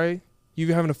intoxicated, right?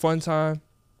 You're having a fun time.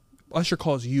 Usher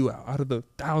calls you out of the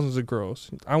thousands of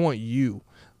girls. I want you,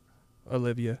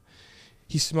 Olivia.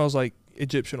 He smells like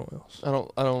Egyptian oils. I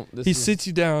don't. He sits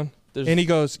you down and he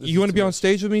goes, you want to be on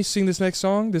stage with me, sing this next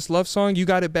song, this love song? You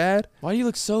got it bad? Why do you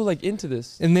look so, like, into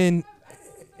this? And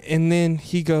then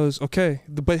he goes, okay.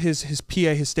 But his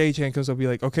PA, his stagehand comes up and be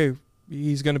like, okay,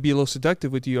 he's going to be a little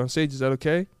seductive with you on stage. Is that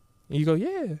okay? And you go,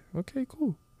 yeah, okay,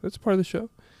 cool. That's part of the show.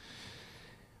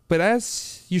 But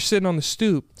as you're sitting on the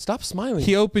stoop, stop smiling.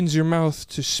 He opens your mouth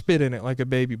to spit in it like a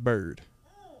baby bird.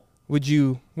 What would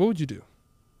you do? I would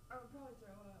probably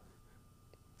throw up.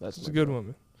 That's a good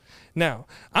woman. Now,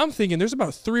 I'm thinking there's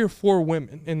about 3 or 4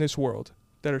 women in this world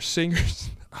that are singers.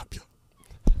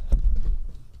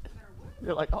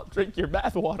 You're like, I'll drink your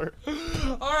bath water.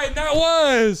 All right, that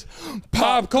was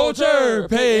Pop Culture,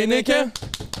 Peyton and Cam.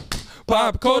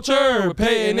 Pop Culture,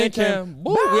 Peyton and Cam.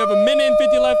 We have 1 minute and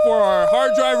 50 left for our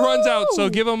hard drive runs out, so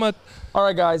give them a... All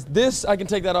right, guys, this, I can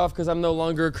take that off because I'm no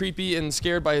longer creepy and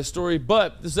scared by his story,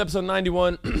 but this is episode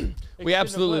 91. We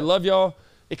absolutely love y'all.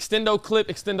 Extendo clip,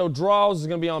 extendo draws is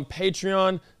going to be on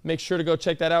Patreon. Make sure to go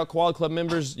check that out. Koala Club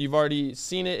members, you've already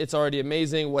seen it. It's already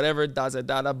amazing. Whatever. Da-za,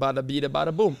 da-da, bada, bida,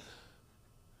 bada, boom.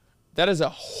 That is a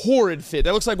horrid fit.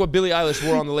 That looks like what Billie Eilish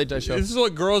wore on the Late Night Show. This is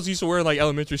what girls used to wear in, like,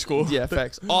 elementary school. Yeah,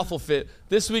 facts. Awful fit.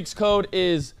 This week's code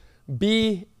is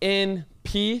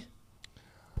BNP.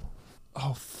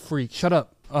 Oh, freak. Shut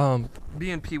up.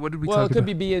 BNP, what did we talk about? Well, it could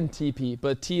be BNTP,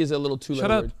 but T is a little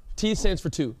two-letter word. T stands for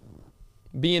 2.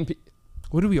 BNP.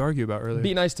 What did we argue about earlier?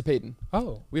 Be nice to Peyton.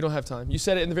 Oh. We don't have time. You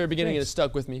said it in the very beginning and it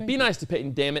stuck with me. Thank Be you. nice to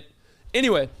Peyton, damn it.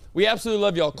 Anyway, we absolutely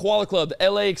love y'all. Koala Club, the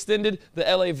LA Extended, the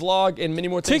LA Vlog, and many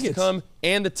more things to come.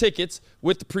 And the tickets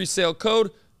with the pre-sale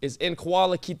code is in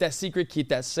Koala. Keep that secret. Keep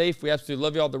that safe. We absolutely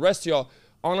love y'all. The rest of y'all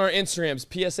on our Instagrams,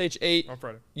 PSH8, on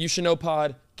Friday. You Should Know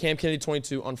Pod, Cam Kennedy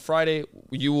 22. On Friday,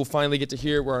 you will finally get to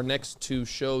hear where our next 2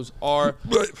 shows are.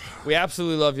 We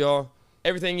absolutely love y'all.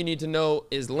 Everything you need to know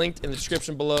is linked in the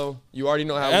description below. You already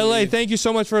know how LA, we thank you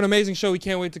so much for an amazing show. We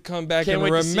can't wait to come back. Can't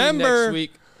and wait to see you next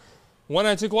week. One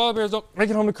night to Koala Bears don't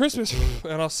make it home to Christmas.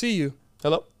 And I'll see you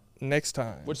Hello? next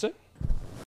time. What'd you say?